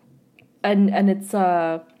 And it's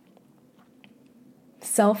a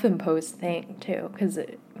self-imposed thing too, because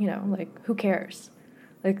like who cares,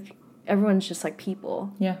 like everyone's just like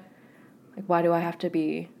people. Like why do I have to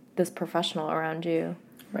be this professional around you,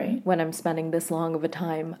 right, when I'm spending this long of a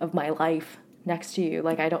time of my life next to you?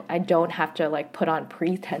 Like I don't have to like put on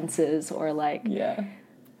pretenses or like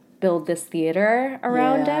build this theater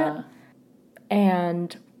around it.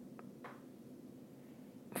 And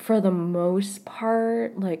for the most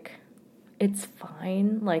part, like, it's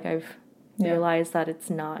fine. Like, I've realized that it's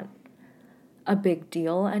not a big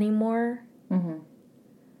deal anymore.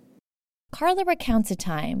 Carla recounts a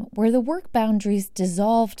time where the work boundaries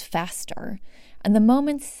dissolved faster and the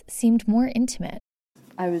moments seemed more intimate.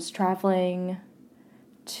 I was traveling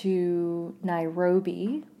to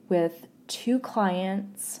Nairobi with 2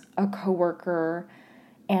 clients, a coworker,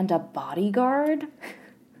 and a bodyguard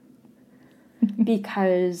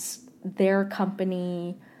because their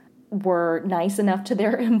company were nice enough to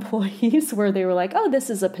their employees where they were like, oh, this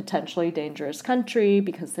is a potentially dangerous country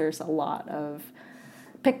because there's a lot of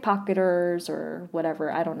pickpocketers or whatever.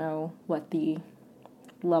 I don't know what the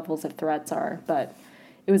levels of threats are, but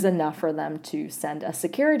it was enough for them to send a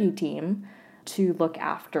security team to look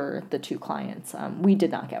after the 2 clients. We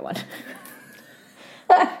did not get one.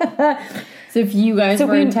 So if you guys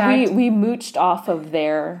were attacked... we mooched off of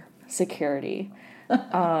their security. He's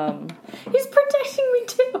protecting me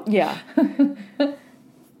too. Yeah.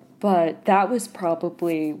 But that was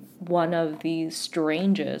probably one of the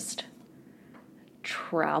strangest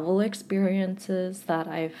travel experiences that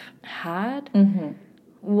I've had. Mm-hmm.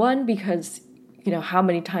 One, because, you know, how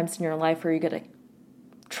many times in your life are you going to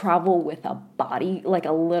travel with a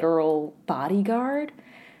literal bodyguard?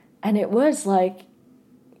 And it was like,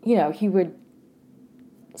 you know, he would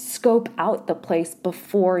scope out the place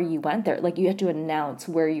before you went there. Like, you had to announce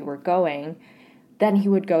where you were going. Then he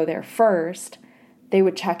would go there first. They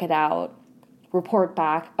would check it out, report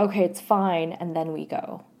back, okay, it's fine, and then we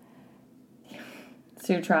go.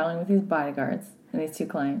 So you're traveling with these bodyguards and these two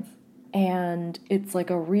clients. And it's like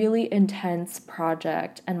a really intense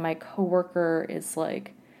project, and my coworker is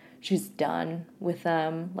like, she's done with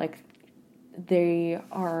them. Like, they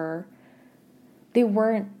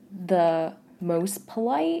weren't the most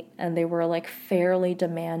polite, and they were like fairly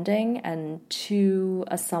demanding and to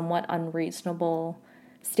a somewhat unreasonable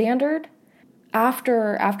standard.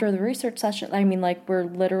 After the research session, I mean, like, we're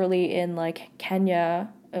literally in like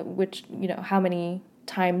Kenya, which, you know, how many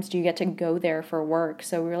times do you get to go there for work?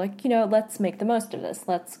 So we were like, you know, let's make the most of this.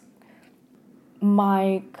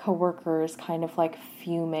 My coworker is kind of like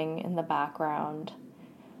fuming in the background.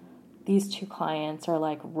 These two clients are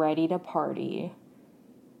like ready to party.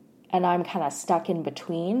 And I'm kind of stuck in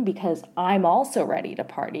between because I'm also ready to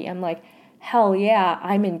party. I'm like, hell yeah,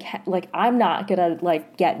 I'm not gonna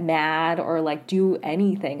like get mad or like do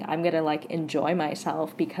anything. I'm gonna like enjoy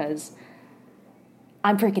myself because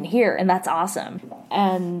I'm freaking here, and that's awesome.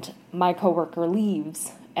 And my coworker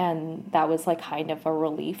leaves, and that was like kind of a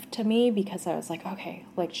relief to me because I was like, okay,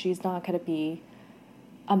 like, she's not gonna be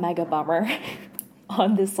a mega bummer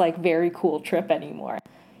on this like very cool trip anymore.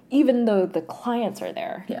 Even though the clients are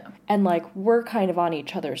there. Yeah. And like, we're kind of on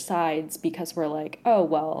each other's sides because we're like, oh,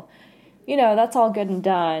 well, you know, that's all good and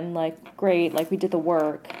done. Like, great. Like, we did the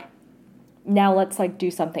work. Now let's like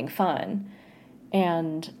do something fun.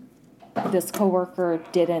 And this coworker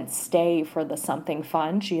didn't stay for the something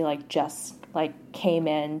fun. She like just like came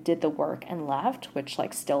in, did the work and left, which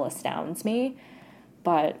like still astounds me.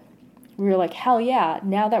 But we were like, hell yeah.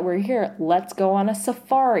 Now that we're here, let's go on a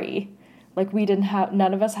safari. Like,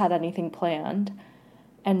 none of us had anything planned.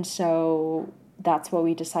 And so that's what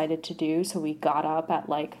we decided to do. So we got up at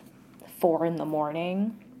like 4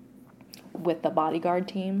 a.m. with the bodyguard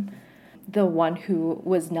team. The one who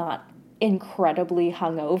was not incredibly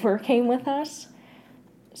hungover came with us.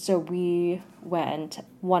 So we went.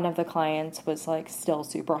 One of the clients was like still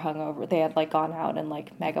super hungover. They had like gone out and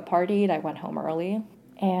like mega partied. I went home early.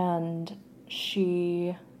 And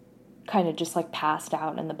she kind of just like passed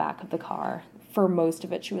out in the back of the car. For most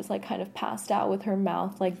of it, she was like kind of passed out with her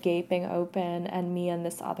mouth like gaping open, and me and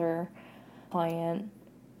this other client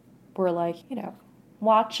were like, you know,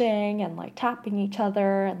 watching and like tapping each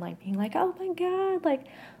other and like being like, oh my god, like,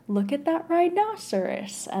 look at that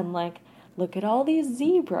rhinoceros, and like, look at all these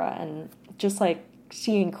zebra, and just like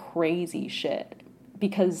seeing crazy shit.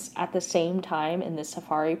 Because at the same time in the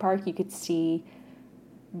safari park, you could see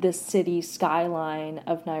the city skyline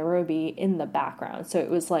of Nairobi in the background. So it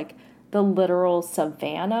was like the literal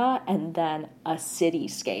savannah and then a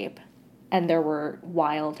cityscape. And there were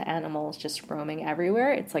wild animals just roaming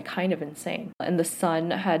everywhere. It's like kind of insane. And the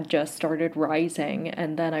sun had just started rising.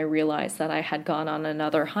 And then I realized that I had gone on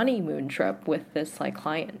another honeymoon trip with this like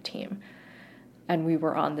client team. And we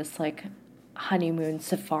were on this like honeymoon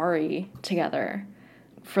safari together.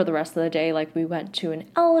 For the rest of the day, like, we went to an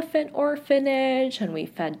elephant orphanage and we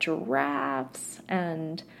fed giraffes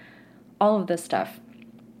and all of this stuff.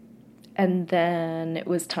 And then it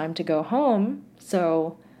was time to go home.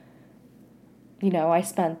 So, you know, I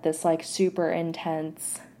spent this like super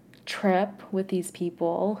intense trip with these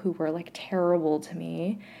people who were like terrible to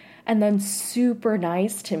me and then super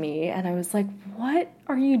nice to me. And I was like, what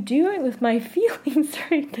are you doing with my feelings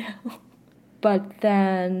right now? But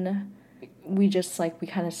then we just like, we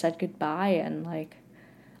kind of said goodbye, and like,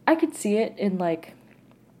 I could see it in like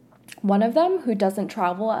one of them who doesn't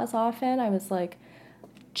travel as often. I was like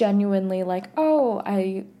genuinely like, oh,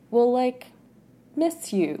 I will like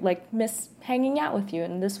miss you, like miss hanging out with you,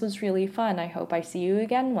 and this was really fun. I hope I see you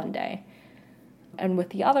again one day. And with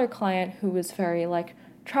the other client who was very like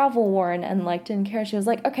travel worn and like didn't care, she was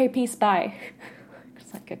like, okay, peace, bye. I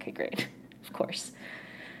was like, okay, great, of course.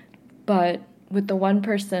 But with the one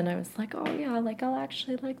person, I was like, oh yeah, like, I'll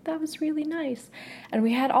actually, like, that was really nice. And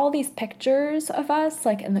we had all these pictures of us,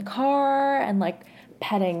 like, in the car and, like,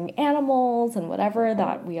 petting animals and whatever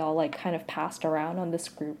that we all, like, kind of passed around on this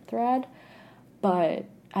group thread. But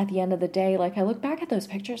at the end of the day, like, I look back at those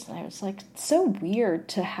pictures and I was like, it's so weird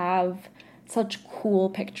to have such cool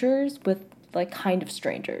pictures with, like, kind of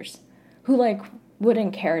strangers who, like,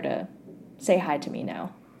 wouldn't care to say hi to me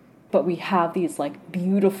now. but we have these like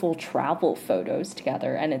beautiful travel photos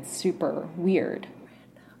together, and it's super weird.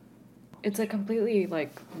 It's a completely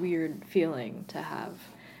like weird feeling to have.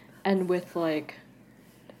 And with like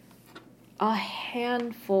a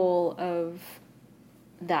handful of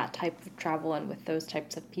that type of travel and with those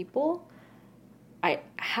types of people, I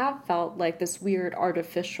have felt like this weird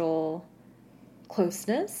artificial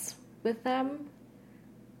closeness with them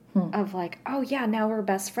of like, oh yeah, now we're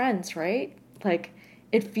best friends, right? Like,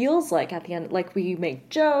 it feels like at the end, like we make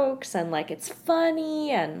jokes and like it's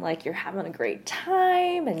funny and like you're having a great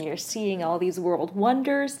time and you're seeing all these world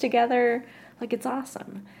wonders together. Like, it's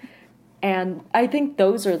awesome. And I think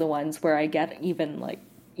those are the ones where I get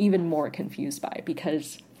even more confused by,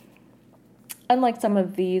 because unlike some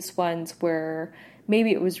of these ones where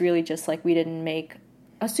maybe it was really just like we didn't make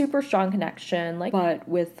a super strong connection, like, but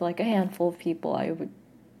with like a handful of people, I would,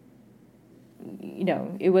 you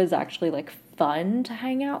know, it was actually like fun to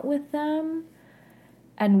hang out with them.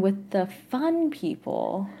 And with the fun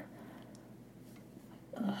people,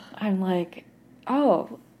 I'm like,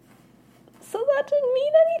 oh, so that didn't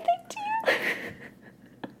mean anything to you?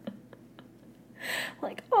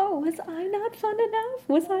 Like, oh, was I not fun enough?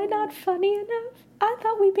 Was I not funny enough? I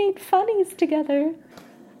thought we made funnies together.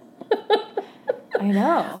 I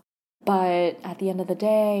know. But at the end of the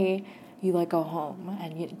day, you like go home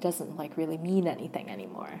and it doesn't like really mean anything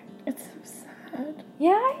anymore. It's so sad.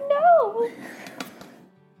 Yeah, I know.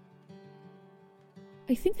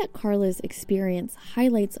 I think that Carla's experience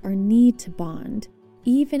highlights our need to bond,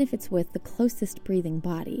 even if it's with the closest breathing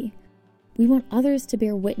body. We want others to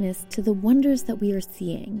bear witness to the wonders that we are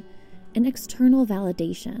seeing, an external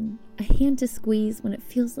validation, a hand to squeeze when it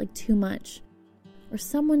feels like too much, or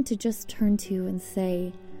someone to just turn to and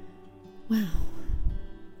say, wow.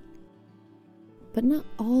 But not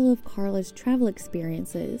all of Carla's travel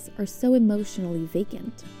experiences are so emotionally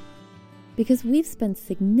vacant, because we've spent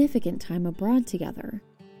significant time abroad together.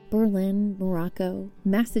 Berlin, Morocco,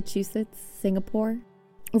 Massachusetts, Singapore.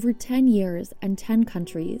 Over 10 years and 10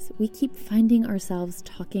 countries, we keep finding ourselves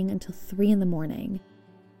talking until 3 a.m.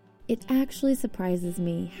 It actually surprises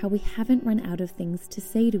me how we haven't run out of things to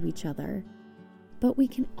say to each other, but we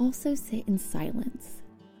can also sit in silence.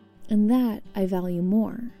 And that I value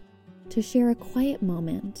more, to share a quiet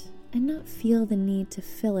moment and not feel the need to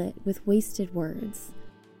fill it with wasted words.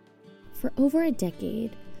 For over a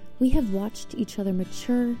decade, we have watched each other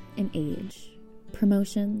mature and age.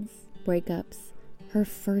 Promotions, breakups, her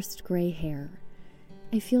first gray hair.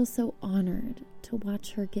 I feel so honored to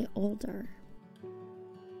watch her get older.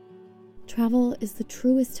 Travel is the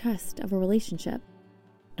truest test of a relationship,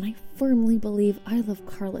 and I firmly believe I love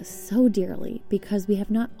Carla so dearly because we have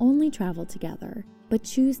not only traveled together, but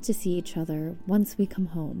choose to see each other once we come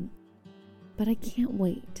home. But I can't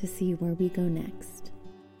wait to see where we go next.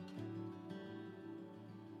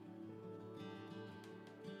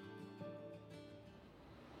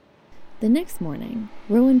 The next morning,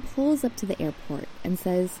 Rowan pulls up to the airport and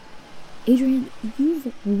says, Adrian,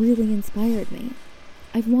 you've really inspired me.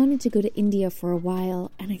 I've wanted to go to India for a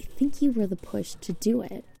while, and I think you were the push to do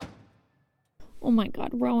it. Oh my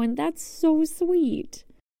God, Rowan, that's so sweet.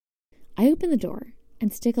 I open the door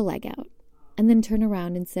and stick a leg out, and then turn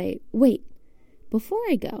around and say, wait, before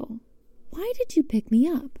I go, why did you pick me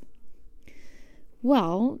up?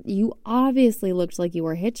 Well, you obviously looked like you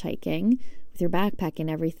were hitchhiking, with your backpack and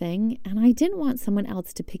everything, and I didn't want someone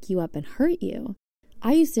else to pick you up and hurt you.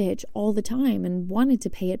 I used to hitch all the time and wanted to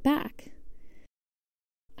pay it back.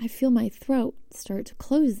 I feel my throat start to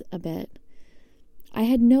close a bit. I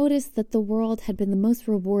had noticed that the world had been the most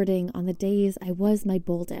rewarding on the days I was my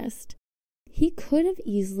boldest. He could have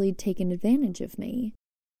easily taken advantage of me.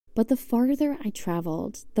 But the farther I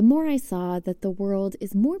traveled, the more I saw that the world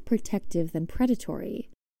is more protective than predatory.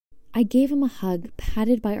 I gave him a hug,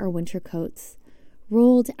 padded by our winter coats,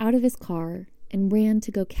 rolled out of his car, and ran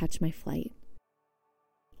to go catch my flight.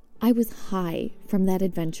 I was high from that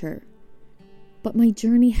adventure, but my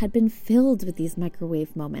journey had been filled with these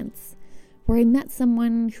microwave moments, where I met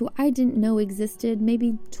someone who I didn't know existed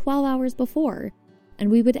maybe 12 hours before, and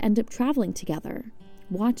we would end up traveling together,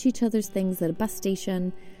 watch each other's things at a bus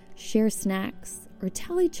station, share snacks, or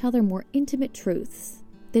tell each other more intimate truths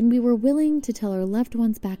than we were willing to tell our loved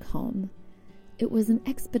ones back home. It was an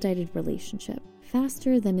expedited relationship,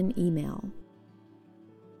 faster than an email.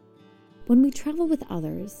 When we travel with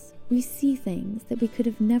others, we see things that we could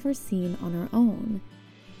have never seen on our own.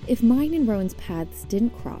 If mine and Rowan's paths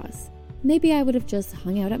didn't cross, maybe I would have just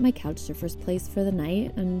hung out at my couch surfer's place for the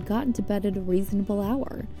night and gotten to bed at a reasonable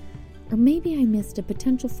hour. Or maybe I missed a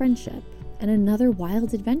potential friendship and another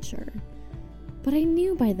wild adventure. But I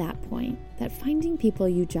knew by that point that finding people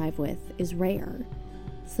you jive with is rare,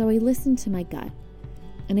 so I listened to my gut,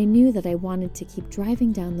 and I knew that I wanted to keep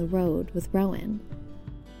driving down the road with Rowan.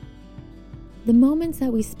 The moments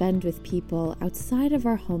that we spend with people outside of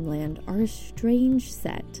our homeland are a strange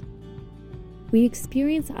set. We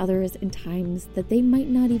experience others in times that they might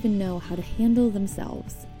not even know how to handle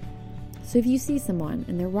themselves. So if you see someone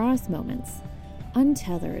in their rawest moments,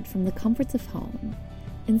 untethered from the comforts of home,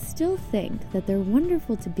 and still think that they're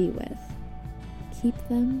wonderful to be with, keep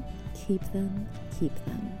them, keep them, keep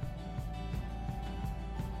them.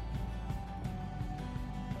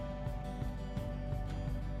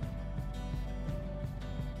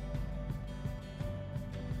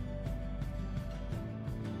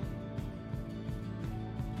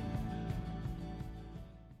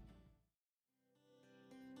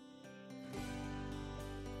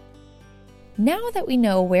 Now that we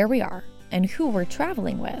know where we are and who we're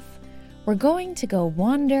traveling with, we're going to go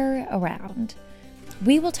wander around.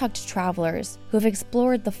 We will talk to travelers who have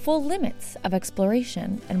explored the full limits of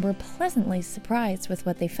exploration and were pleasantly surprised with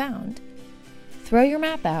what they found. Throw your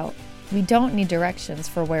map out. We don't need directions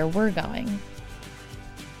for where we're going.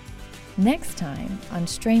 Next time on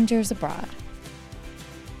Strangers Abroad.